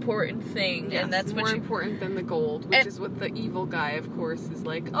most important thing. Yes, and that's more important than the gold, which is what the evil guy, of course, is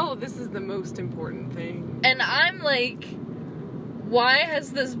like, oh, this is the most important thing. And I'm like, why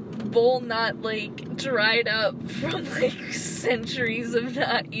has this bowl not, like, dried up from, like, centuries of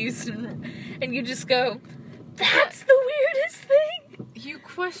not use? And you just go, that's the weirdest thing? You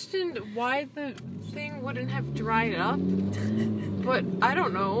questioned why the thing wouldn't have dried up? But, I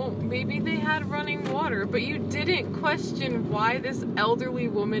don't know, maybe they had running water, but you didn't question why this elderly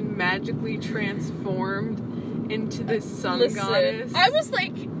woman magically transformed into this sun goddess. I was,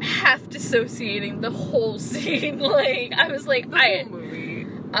 like, half dissociating the whole scene. Like, I was like, the whole movie.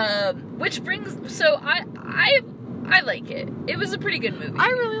 Which brings, so I like it. It was a pretty good movie. I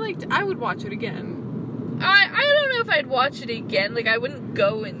really liked it. I would watch it again. I don't know if I'd watch it again. Like, I wouldn't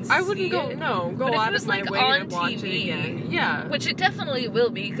go and see it. I wouldn't go out of my way to watch it again. Yeah. Which it definitely will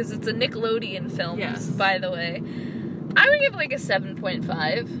be, because it's a Nickelodeon film, by the way. I would give, like, a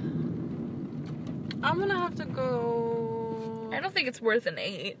 7.5. I'm gonna have to go... I don't think it's worth an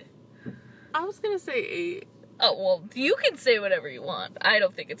 8. I was gonna say 8. Oh, well, you can say whatever you want. I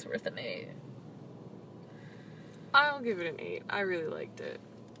don't think it's worth an 8. I'll give it an 8. I really liked it.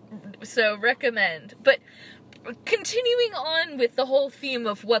 So, recommend. But, continuing on with the whole theme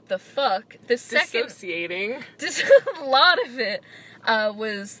of what the fuck, the second... Dissociating. A lot of it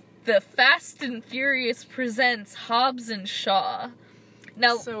was the Fast and Furious presents Hobbs and Shaw.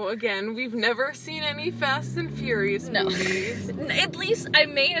 Now, so again, we've never seen any Fast and Furious movies. At least I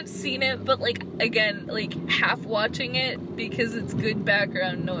may have seen it, but, like, again, like, half watching it because it's good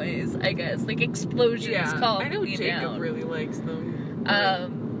background noise, I guess. Like, explosions calm me down. I know Jacob really likes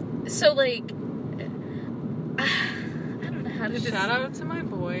them. So, like, I don't know how to Shout out to my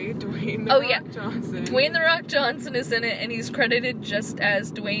boy, Dwayne The Rock Johnson. Dwayne The Rock Johnson is in it, and he's credited just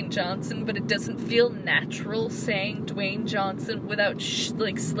as Dwayne Johnson, but it doesn't feel natural saying Dwayne Johnson without,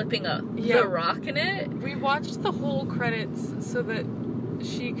 like, slipping The Rock in it. We watched the whole credits so that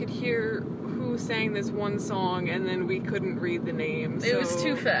she could hear who sang this one song, and then we couldn't read the name. It was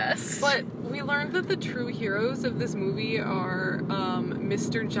too fast. But we learned that the true heroes of this movie are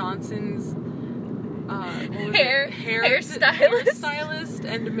Mr. Johnson's hairstylist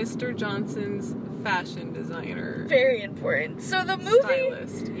and Mr. Johnson's fashion designer. Very important. So the movie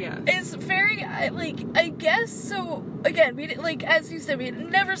Stylist, yes. is very, I guess, so, again, we didn't, like, as you said, we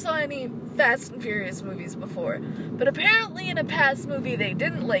never saw any Fast and Furious movies before, but apparently in a past movie they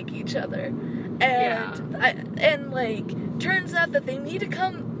didn't like each other, and like, turns out that they need to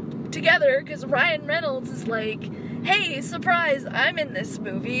come together, because Ryan Reynolds is like, hey, surprise, I'm in this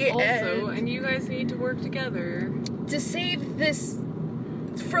movie, also, and you guys need to work together to save this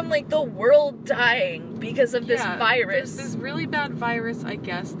from, like, the world dying because of this virus. There's this really bad virus, I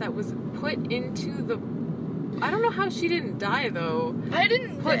guess, that was put into the... I don't know how she didn't die, though. I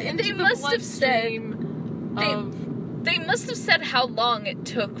didn't... Put into they the must have said... They must have said how long it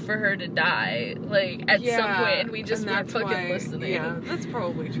took for her to die, like, at some point, and we just weren't fucking listening. Yeah, that's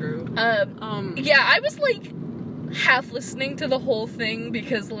probably true. Yeah, I was, like, half listening to the whole thing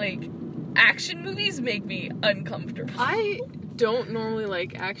because, like, action movies make me uncomfortable. I don't normally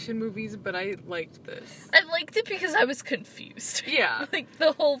like action movies, but I liked this. I liked it because I was confused. Yeah. Like,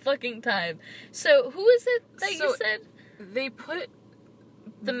 the whole fucking time. So, who is it that you said? They put...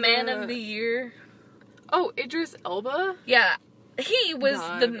 The Man of the Year. Oh, Idris Elba? Yeah. He was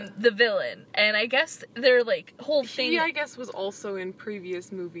the villain. And I guess their, like, whole thing... He, I guess, was also in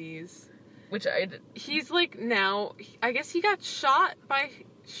previous movies. Which I did. He's, like, now... I guess he got shot by...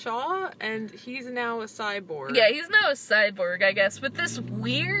 Shaw, and he's now a cyborg. Yeah, he's now a cyborg, I guess, with this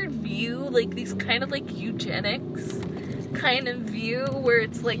weird view, like these kind of like eugenics kind of view, where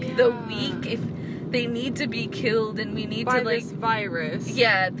it's like the weak, if they need to be killed, and we need to like... By this virus.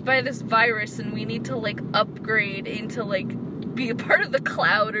 Yeah, by this virus, and we need to like upgrade into like be a part of the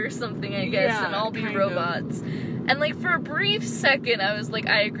cloud or something, I guess, and all be robots. And like for a brief second, I was like,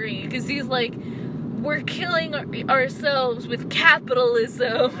 I agree, because he's like, we're killing ourselves with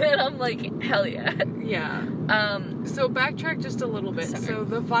capitalism, and I'm like, hell yeah. Yeah. So backtrack just a little bit. Sorry. So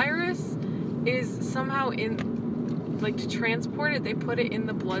the virus is somehow in, like, to transport it, they put it in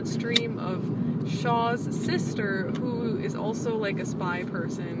the bloodstream of Shaw's sister, who is also like a spy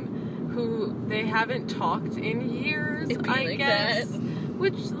person, who they haven't talked in years, I guess.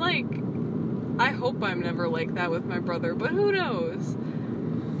 Which, like, I hope I'm never like that with my brother, but who knows?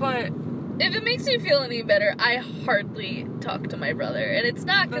 But... if it makes you feel any better, I hardly talk to my brother, and it's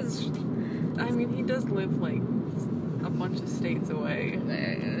not because... I mean, he does live, like, a bunch of states away.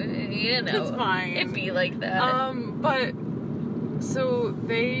 You know. It's fine. It'd be like that. But, so,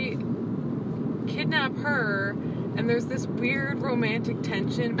 they kidnap her, and there's this weird romantic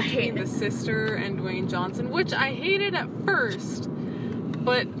tension between the sister and Dwayne Johnson, which I hated at first,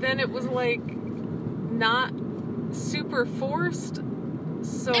 but then it was, like, not super forced.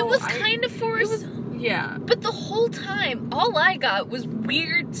 So it was kind of forced. Yeah. But the whole time, all I got was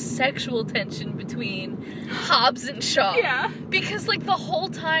weird sexual tension between Hobbs and Shaw. Yeah. Because, like, the whole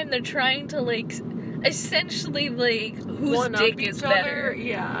time they're trying to, like, essentially, like, whose dick is better.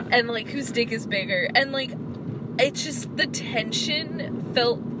 Yeah. And, like, whose dick is bigger. And, like, it's just, the tension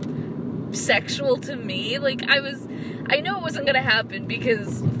felt sexual to me. Like, I know it wasn't gonna happen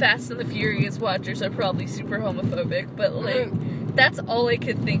because Fast and the Furious watchers are probably super homophobic, but, like... that's all I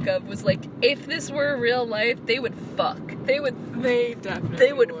could think of was, like, if this were real life, they would fuck. They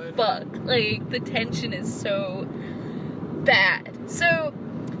definitely would fuck. Like, the tension is so bad. So,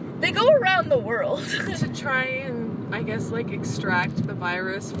 they go around the world. to try and, I guess, like, extract the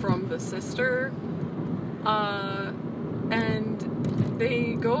virus from the sister. And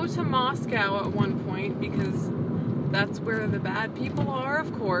they go to Moscow at one point because that's where the bad people are,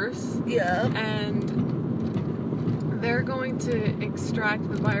 of course. Yeah. And... they're going to extract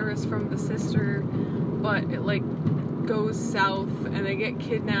the virus from the sister, but it, like, goes south, and they get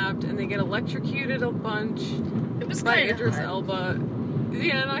kidnapped, and they get electrocuted a bunch. It was by kind of Idris Elba.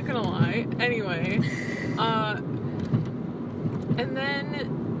 Yeah, not gonna lie. Anyway, and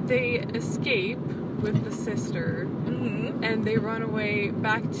then they escape with the sister, and they run away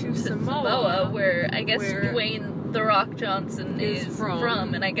back to Samoa, where I guess Dwayne The Rock Johnson is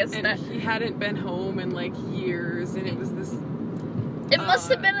from, and I guess and he hadn't been home in, like, years, and it was this... it must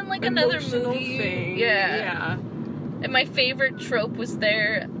have been in, like, another movie. Thing. Yeah. And my favorite trope was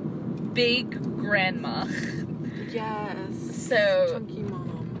their big grandma. Yes. So... chunky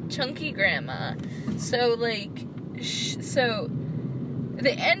mom. Chunky grandma. So, like... so...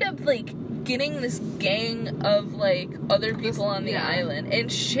 they end up, like, getting this gang of, like, other people on the island.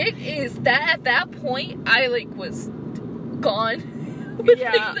 And shit is that at that point, I, like, was gone. With,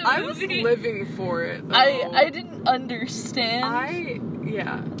 like, the I was living for it, though. I didn't understand.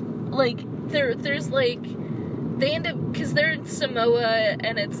 Yeah. Like, there's, like, they end up, because they're in Samoa,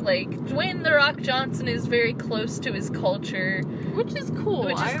 and it's like, Dwayne "The Rock" Johnson is very close to his culture. Which is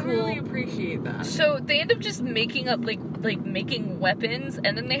cool. I really appreciate that. So they end up just making up, like making weapons,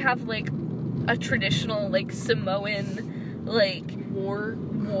 and then they have, like, a traditional, like, Samoan, like... War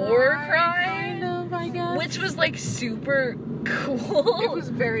cry? Kind of, I guess. Which was, like, super cool. It was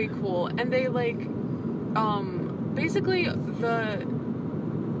very cool. And they, like, basically, the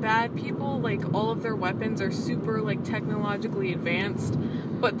bad people, like, all of their weapons are super, like, technologically advanced.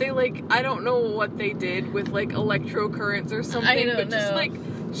 But they, like, I don't know what they did with, like, electrocurrents or something, just, like,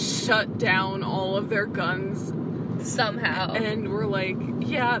 shut down all of their guns. Somehow. And we're like,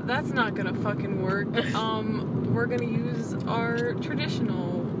 yeah, that's not gonna fucking work. We're gonna use our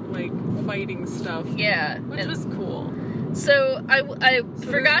traditional, like, fighting stuff. Yeah. Which was cool. So, I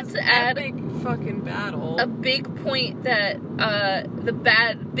forgot to add... Epic fucking battle. A big point that, the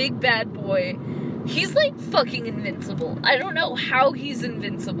big bad boy... He's, like, fucking invincible. I don't know how he's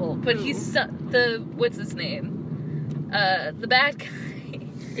invincible, but he's what's his name? The bad guy.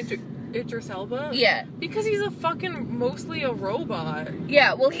 Idris Elba? Yeah. Because he's mostly a robot.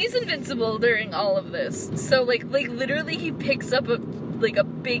 Yeah, well, he's invincible during all of this. So, like, literally he picks up a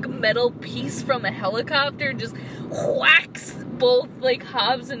big metal piece from a helicopter and just whacks both, like,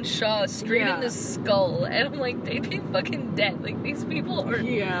 Hobbs and Shaw straight in the skull. And I'm like, they'd be fucking dead. Like, these people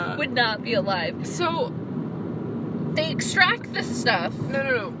would not be alive. So, they extract the stuff.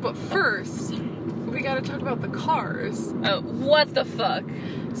 No. But first, we gotta talk about the cars. Oh, what the fuck?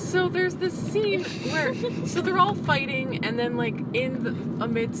 So there's this scene where, so they're all fighting, and then, like,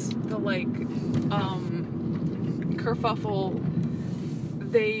 amidst the, like, kerfuffle,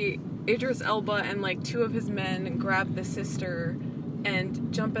 Idris Elba and, like, 2 of his men grab the sister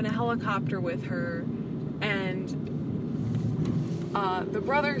and jump in a helicopter with her, and, the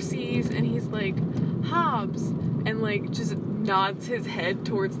brother sees, and he's like, Hobbs, and, like, just nods his head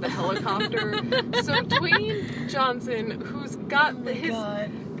towards the helicopter. So Dwayne Johnson, who's got his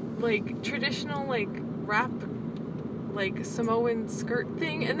like traditional, like, wrap, like, Samoan skirt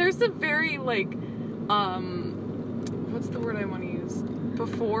thing, and there's a very, like, what's the word I want to use?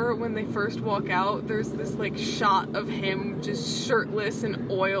 Before, when they first walk out, there's this, like, shot of him just shirtless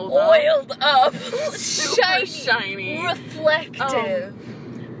and oiled up. Super shiny. Reflective.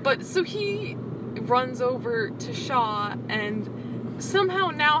 But, so he runs over to Shaw and somehow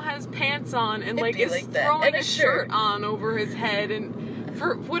now has pants on and, like, is throwing a shirt on over his head, and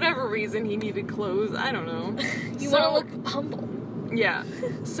for whatever reason he needed clothes. I don't know. You want to look humble. Yeah.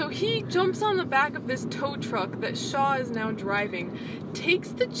 So he jumps on the back of this tow truck that Shaw is now driving, takes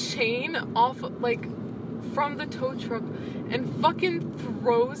the chain off, like, from the tow truck, and fucking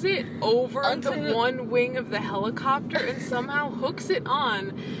throws it over the one wing of the helicopter and somehow hooks it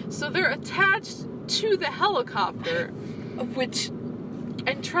on. So they're attached to the helicopter,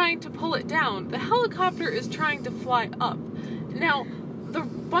 and trying to pull it down. The helicopter is trying to fly up. Now, the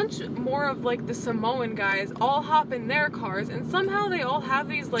bunch more of, like, the Samoan guys all hop in their cars, and somehow they all have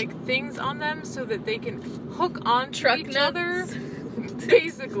these, like, things on them so that they can hook onto each other.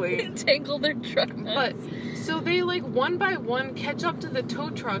 Basically. Entangle their truck nuts. But, so they, like, one by one catch up to the tow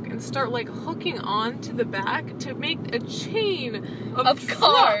truck and start, like, hooking on to the back to make a chain of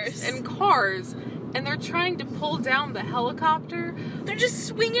cars and cars. And they're trying to pull down the helicopter. They're just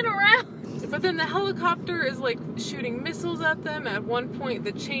swinging around. But then the helicopter is, like, shooting missiles at them. At one point,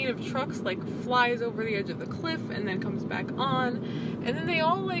 the chain of trucks, like, flies over the edge of the cliff and then comes back on. And then they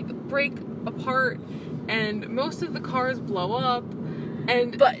all, like, break apart, and most of the cars blow up.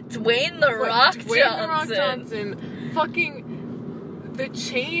 But Dwayne The Rock Johnson, fucking, the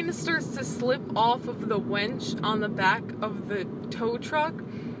chain starts to slip off of the winch on the back of the tow truck.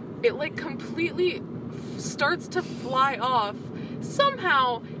 It, like, completely starts to fly off.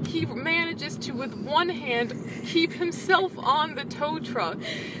 Somehow, he manages to, with one hand, keep himself on the tow truck,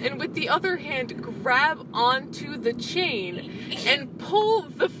 and with the other hand, grab onto the chain, and pull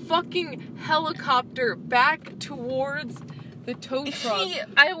the fucking helicopter back towards the tow truck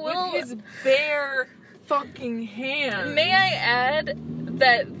with his bare fucking hands. May I add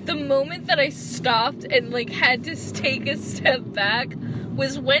that the moment that I stopped and, like, had to take a step back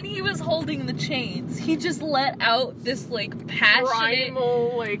was when he was holding the chains. He just let out this, like, passionate...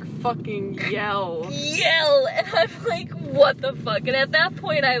 primal, like, fucking yell. And I'm like, what the fuck? And at that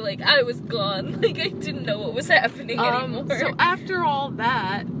point, I was gone. Like, I didn't know what was happening anymore. So after all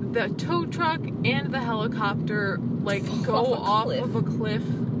that, the tow truck and the helicopter, like, go off of a cliff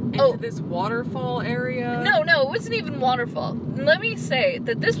into this waterfall area. No, it wasn't even waterfall. Let me say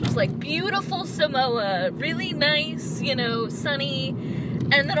that this was, like, beautiful Samoa. Really nice, you know, sunny.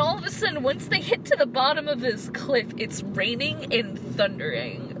 And then all of a sudden, once they hit to the bottom of this cliff, it's raining and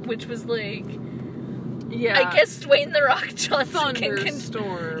thundering, which was like... Yeah. I guess Dwayne "The Rock" Johnson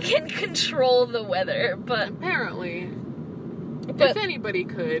can control the weather, but... Apparently. If anybody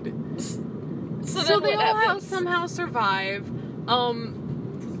could. So they all somehow survive.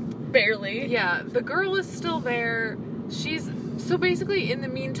 Barely. Yeah, the girl is still there. So basically, in the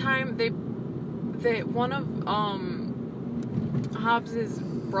meantime, one of Hobbs's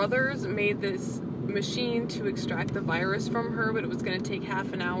brothers made this machine to extract the virus from her, but it was going to take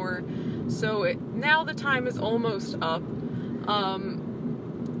half an hour. So now the time is almost up.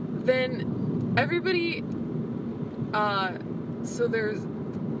 Then everybody, so there's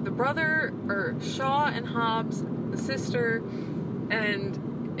the brother, or Shaw and Hobbs, the sister, and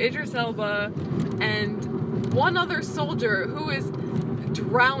Idris Elba, and one other soldier who is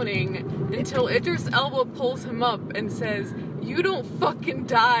drowning until Idris Elba pulls him up and says, "You don't fucking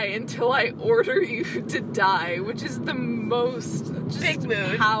die until I order you to die," which is the most just big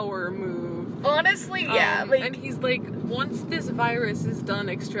move. Power move. Honestly, yeah. And he's like, once this virus is done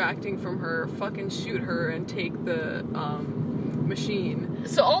extracting from her, fucking shoot her and take the machine.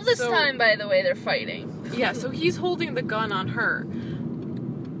 So all this time, by the way, they're fighting. Yeah, so he's holding the gun on her.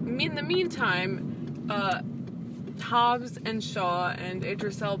 In the meantime, Hobbs and Shaw and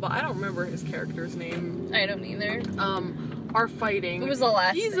Idris Elba, I don't remember his character's name. I don't either. Are fighting. It was the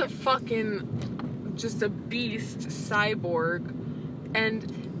last He's name. a fucking, just a beast cyborg. And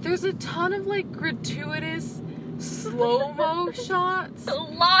there's a ton of, like, gratuitous slow-mo shots. A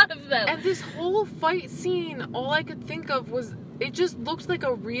lot of them. And this whole fight scene, all I could think of was, it just looked like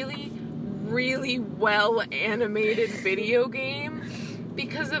a really, really well-animated video game.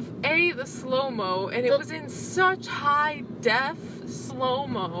 Because of, A, the slow-mo, and it was in such high-def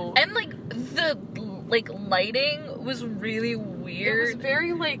slow-mo. And, like, the, lighting was really weird. It was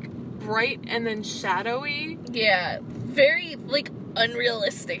very, bright and then shadowy. Yeah. Very,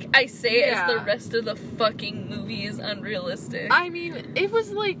 unrealistic. I say as the rest of the fucking movie is unrealistic. I mean, it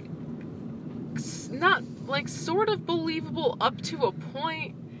was, not, sort of believable up to a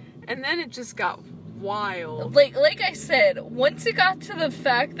point, and then it just got wild. Like I said, once it got to the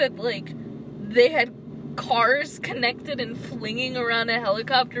fact that, they had cars connected and flinging around a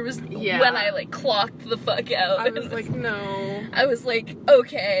helicopter was when I, clocked the fuck out. I was like, no. I was like,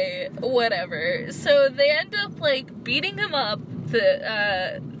 okay, whatever. So they end up, beating him up,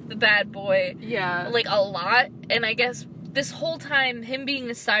 the bad boy. Yeah. A lot. And I guess this whole time, him being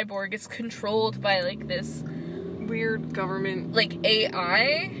a cyborg is controlled by, this... weird government...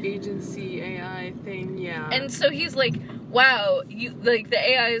 AI? Agency AI thing, yeah. And so he's like, wow, you... the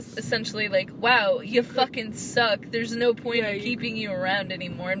AI is essentially wow, you fucking suck. There's no point in keeping you around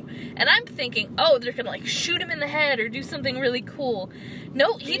anymore. And I'm thinking, oh, they're gonna, shoot him in the head or do something really cool.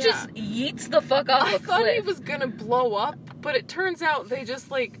 No, he just yeets the fuck off a cliff. I thought he was gonna blow up, but it turns out they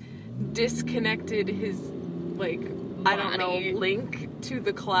just, disconnected his, I don't know, link to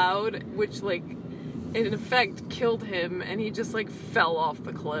the cloud, which, in effect killed him, and he just fell off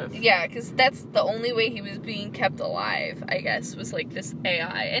the cliff. Yeah, because that's the only way he was being kept alive, I guess, was this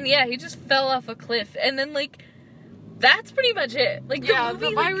AI. And yeah, he just fell off a cliff, and then that's pretty much it.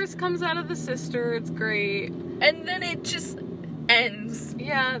 The virus comes out of the sister, it's great. And then it just ends.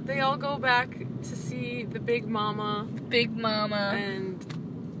 Yeah, they all go back to see the Big Mama. Big Mama. And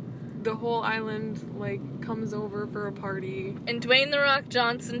the whole island, comes over for a party. And Dwayne "The Rock"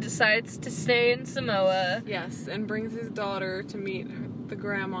 Johnson decides to stay in Samoa. Yes, and brings his daughter to meet her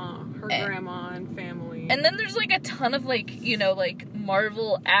grandma and family. And then there's, a ton of,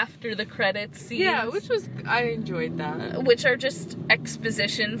 Marvel after the credits scenes. Yeah, I enjoyed that. Which are just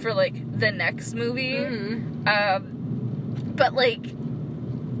exposition for, the next movie. Mm-hmm. But,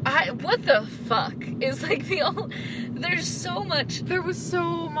 what the fuck is, there's so much... There was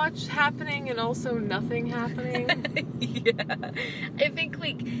so much happening and also nothing happening. Yeah. I think,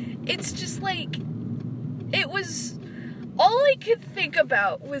 it's just, it was... All I could think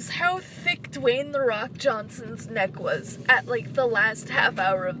about was how thick Dwayne "The Rock" Johnson's neck was at, the last half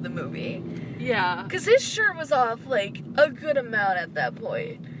hour of the movie. Yeah. Because his shirt was off, a good amount at that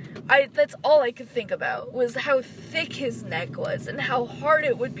point. That's all I could think about, was how thick his neck was and how hard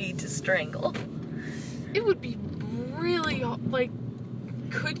it would be to strangle. It would be really,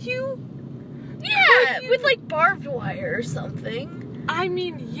 could you? Yeah, with, barbed wire or something. I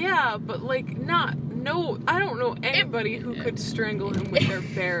mean, yeah, but, I don't know anybody who could strangle him with their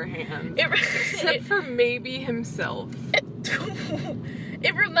bare hands. Except for maybe himself.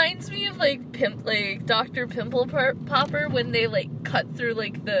 It reminds me of, Dr. Pimple Popper when they, cut through,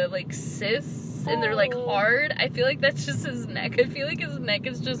 the, cysts cyst and they're, like, hard, I feel like that's just his neck. I feel like his neck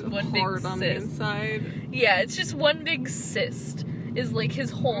is just one big cyst. On the inside. Yeah, it's just one big cyst is, like,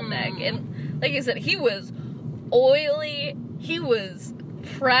 his whole neck. And, like I said, he was oily, he was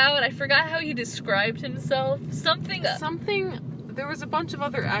proud. I forgot how he described himself. Something, there was a bunch of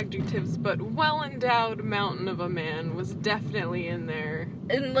other adjectives, but well-endowed mountain of a man was definitely in there.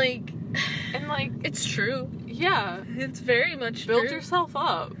 And, like, it's true. Yeah. It's very much true. Build yourself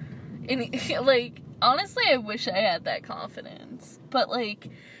up. And, like, honestly, I wish I had that confidence. But, like,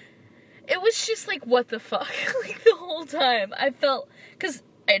 it was just, like, what the fuck? Like, the whole time. I felt, because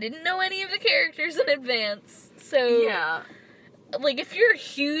I didn't know any of the characters in advance. So, yeah. Like, if you're a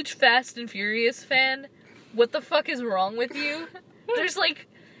huge Fast and Furious fan, what the fuck is wrong with you? There's, like,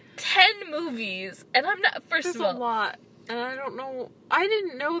 10 movies, and I'm not, first of all. There's a lot, and I don't know, I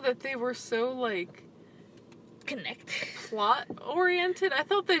didn't know that they were so, like, connected. Plot-oriented. I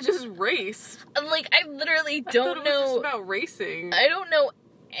thought they just raced. Like, I literally don't know. It was just about racing. I don't know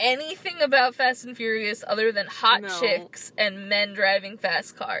anything about Fast and Furious other than hot chicks and men driving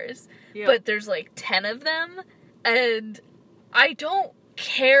fast cars. Yep. But there's, like, 10 of them, and I don't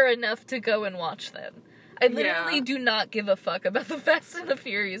care enough to go and watch them. I literally do not give a fuck about the Fast and the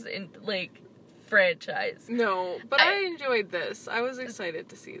Furious franchise. No, but I enjoyed this. I was excited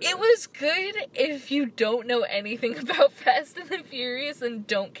to see this. It was good if you don't know anything about Fast and the Furious and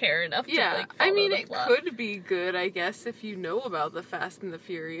don't care enough to, like, follow the plot. Could be good, I guess, if you know about the Fast and the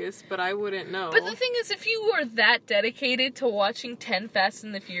Furious, but I wouldn't know. But the thing is, if you are that dedicated to watching 10 Fast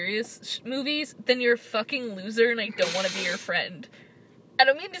and the Furious movies, then you're a fucking loser and I don't want to be your friend. I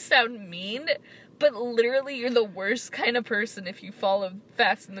don't mean to sound mean, but literally you're the worst kind of person if you follow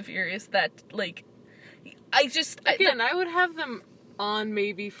Fast and the Furious that, like, I would have them on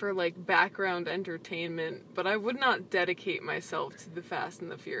maybe for, like, background entertainment, but I would not dedicate myself to the Fast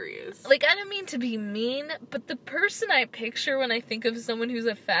and the Furious. Like, I don't mean to be mean, but the person I picture when I think of someone who's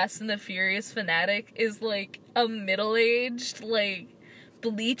a Fast and the Furious fanatic is, like, a middle-aged, like,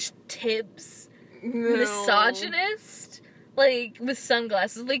 bleached tips, misogynist. Like, with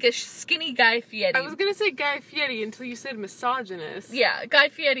sunglasses, like a skinny Guy Fieri. I was gonna say Guy Fieri until you said misogynist. Yeah, Guy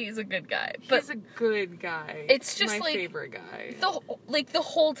Fieri is a good guy. But he's a good guy. It's just, my like, favorite guy. The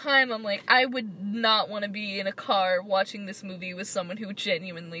whole time I'm like, I would not want to be in a car watching this movie with someone who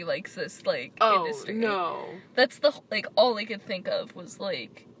genuinely likes this, like, industry. No. That's all I could think of was,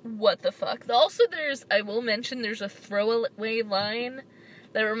 like, what the fuck. Also, I will mention, there's a throwaway line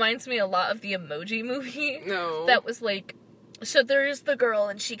that reminds me a lot of the Emoji Movie. No. That was, like, so there's the girl,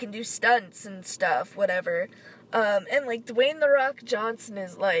 and she can do stunts and stuff, whatever. And, like, Dwayne "The Rock" Johnson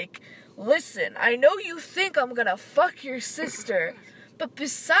is like, listen, I know you think I'm gonna fuck your sister, but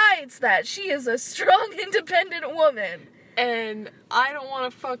besides that, she is a strong, independent woman. And I don't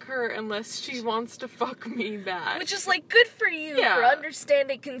want to fuck her unless she wants to fuck me back. Which is, like, good for you for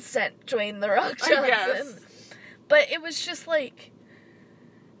understanding consent, Dwayne "The Rock" Johnson. I guess. But it was just, like,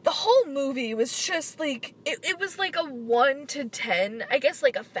 the whole movie was just, like, it was, like, a 1 to 10, I guess,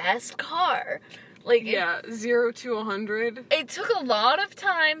 like, a fast car. Like, 0 to 100. It took a lot of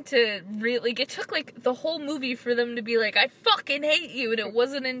time to really, like, it took, like, the whole movie for them to be like, I fucking hate you, and it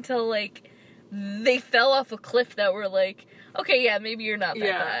wasn't until, like, they fell off a cliff that were like, okay, yeah, maybe you're not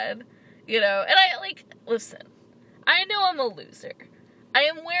that bad. You know? And I, like, listen, I know I'm a loser. I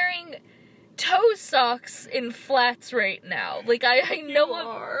am wearing toe socks in flats right now. Like, I know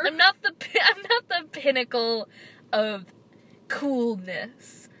I'm not the pinnacle of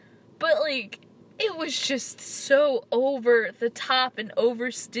coolness. But, like, it was just so over the top and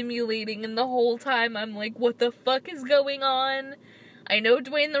overstimulating, and the whole time I'm like, what the fuck is going on? I know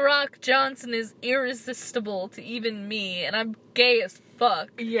Dwayne "The Rock" Johnson is irresistible to even me, and I'm gay as fuck.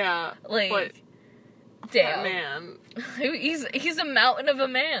 Yeah. Like, but damn. That man. He's a mountain of a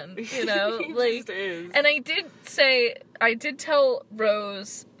man, you know? He like, just is. And I did tell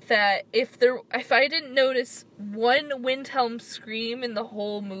Rose that if I didn't notice one Windhelm scream in the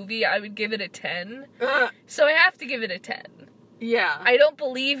whole movie, I would give it a 10. So I have to give it a 10. Yeah. I don't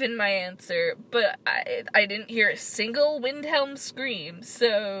believe in my answer, but I didn't hear a single Windhelm scream,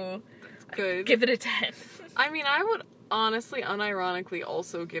 so that's good. Give it a 10. I mean, I would honestly, unironically,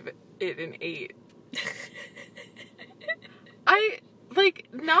 also give it an 8.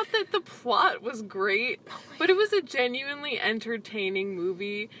 Not that the plot was great, but it was a genuinely entertaining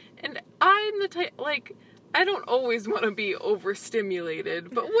movie, and I'm the type, like, I don't always want to be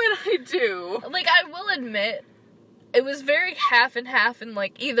overstimulated, but when I do... Like, I will admit, it was very half and half, and,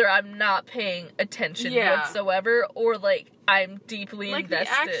 like, either I'm not paying attention whatsoever, or, like, I'm deeply invested.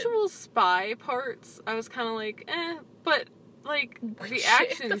 Like, the actual spy parts, I was kind of like, but, like, the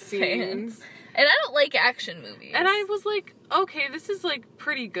action scenes... And I don't like action movies. And I was like, okay, this is, like,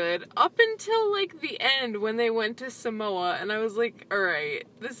 pretty good. Up until, like, the end when they went to Samoa, and I was like, alright,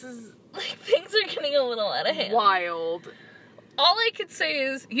 this is... Like, things are getting a little out of hand. Wild. All I could say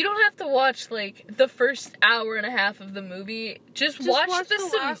is, you don't have to watch, like, the first hour and a half of the movie. Just watch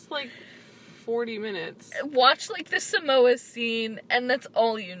the last, like, 40 minutes. Watch, like, the Samoa scene, and that's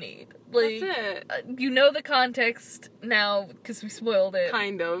all you need. Like, that's it. You know the context now, because we spoiled it.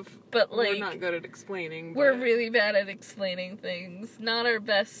 Kind of. But, like... We're not good at explaining. We're really bad at explaining things. Not our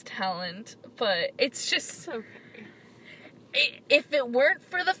best talent, but it's just... It's okay. If it weren't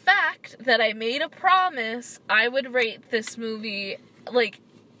for the fact that I made a promise, I would rate this movie, like,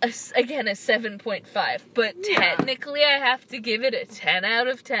 a 7.5. But technically I have to give it a 10 out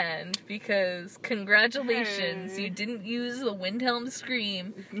of 10, because congratulations, you didn't use the Wilhelm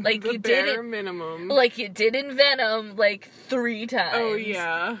scream like you did it, minimum. like you did in Venom, like, 3 times. Oh,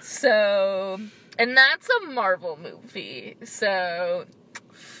 yeah. So, and that's a Marvel movie, so...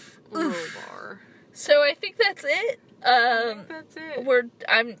 So I think that's it. That's it.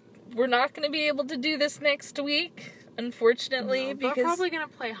 We're not going to be able to do this next week, unfortunately, because we're probably going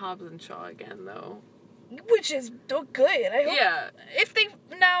to play Hobbs and Shaw again, though. Which is good. I hope. Yeah. If they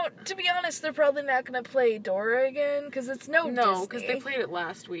now, to be honest, they're probably not going to play Dora again because it's no Disney. Because they played it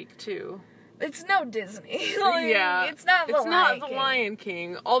last week too. It's no Disney. Like, yeah, it's not the Lion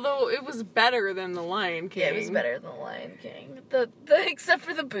King. Although it was better than the Lion King. Yeah, it was better than the Lion King. The except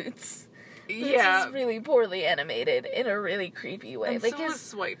for the boots. Yeah, it's really poorly animated in a really creepy way. And like so was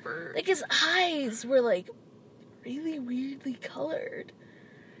Swiper. Like his eyes were like really weirdly colored.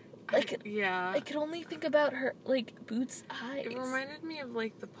 Like yeah, I could only think about her Boots' eyes. It reminded me of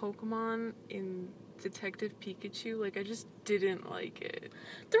like the Pokemon in Detective Pikachu. Like I just didn't like it.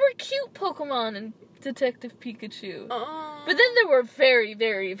 There were cute Pokemon in Detective Pikachu. But then there were very,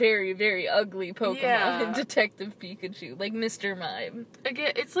 very, very, very ugly Pokemon in Detective Pikachu. Like Mr. Mime.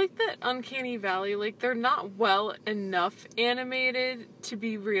 Again, it's like that Uncanny Valley. Like, they're not well enough animated to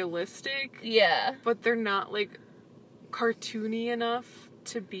be realistic. Yeah. But they're not, like, cartoony enough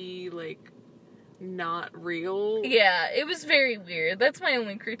to be, like, not real. Yeah, it was very weird. That's my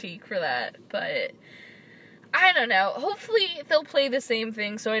only critique for that. But... I don't know. Hopefully they'll play the same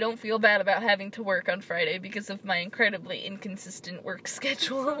thing so I don't feel bad about having to work on Friday because of my incredibly inconsistent work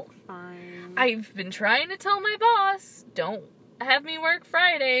schedule. Fine. I've been trying to tell my boss, don't have me work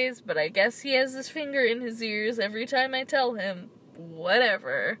Fridays, but I guess he has his finger in his ears every time I tell him.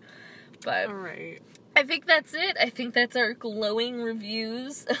 Whatever. But alright. I think that's it. I think that's our glowing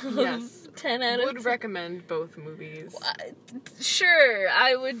reviews of 10 out of 10. Would recommend both movies. Sure,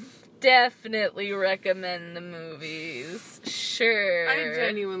 I would definitely recommend the movies. Sure. I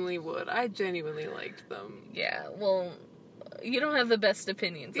genuinely would. I genuinely liked them. Yeah, well, you don't have the best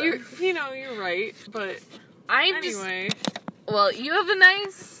opinions. You're right, but anyway. Well, you have a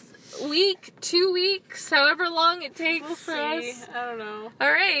nice week, 2 weeks, however long it takes for us. I don't know.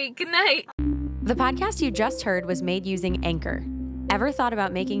 All right, good night. The podcast you just heard was made using Anchor. Ever thought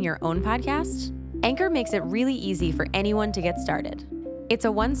about making your own podcast? Anchor makes it really easy for anyone to get started. It's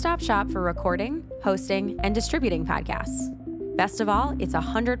a one-stop shop for recording, hosting, and distributing podcasts. Best of all, it's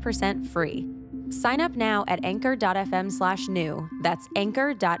 100% free. Sign up now at anchor.fm/new. That's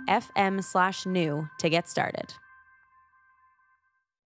anchor.fm/new to get started.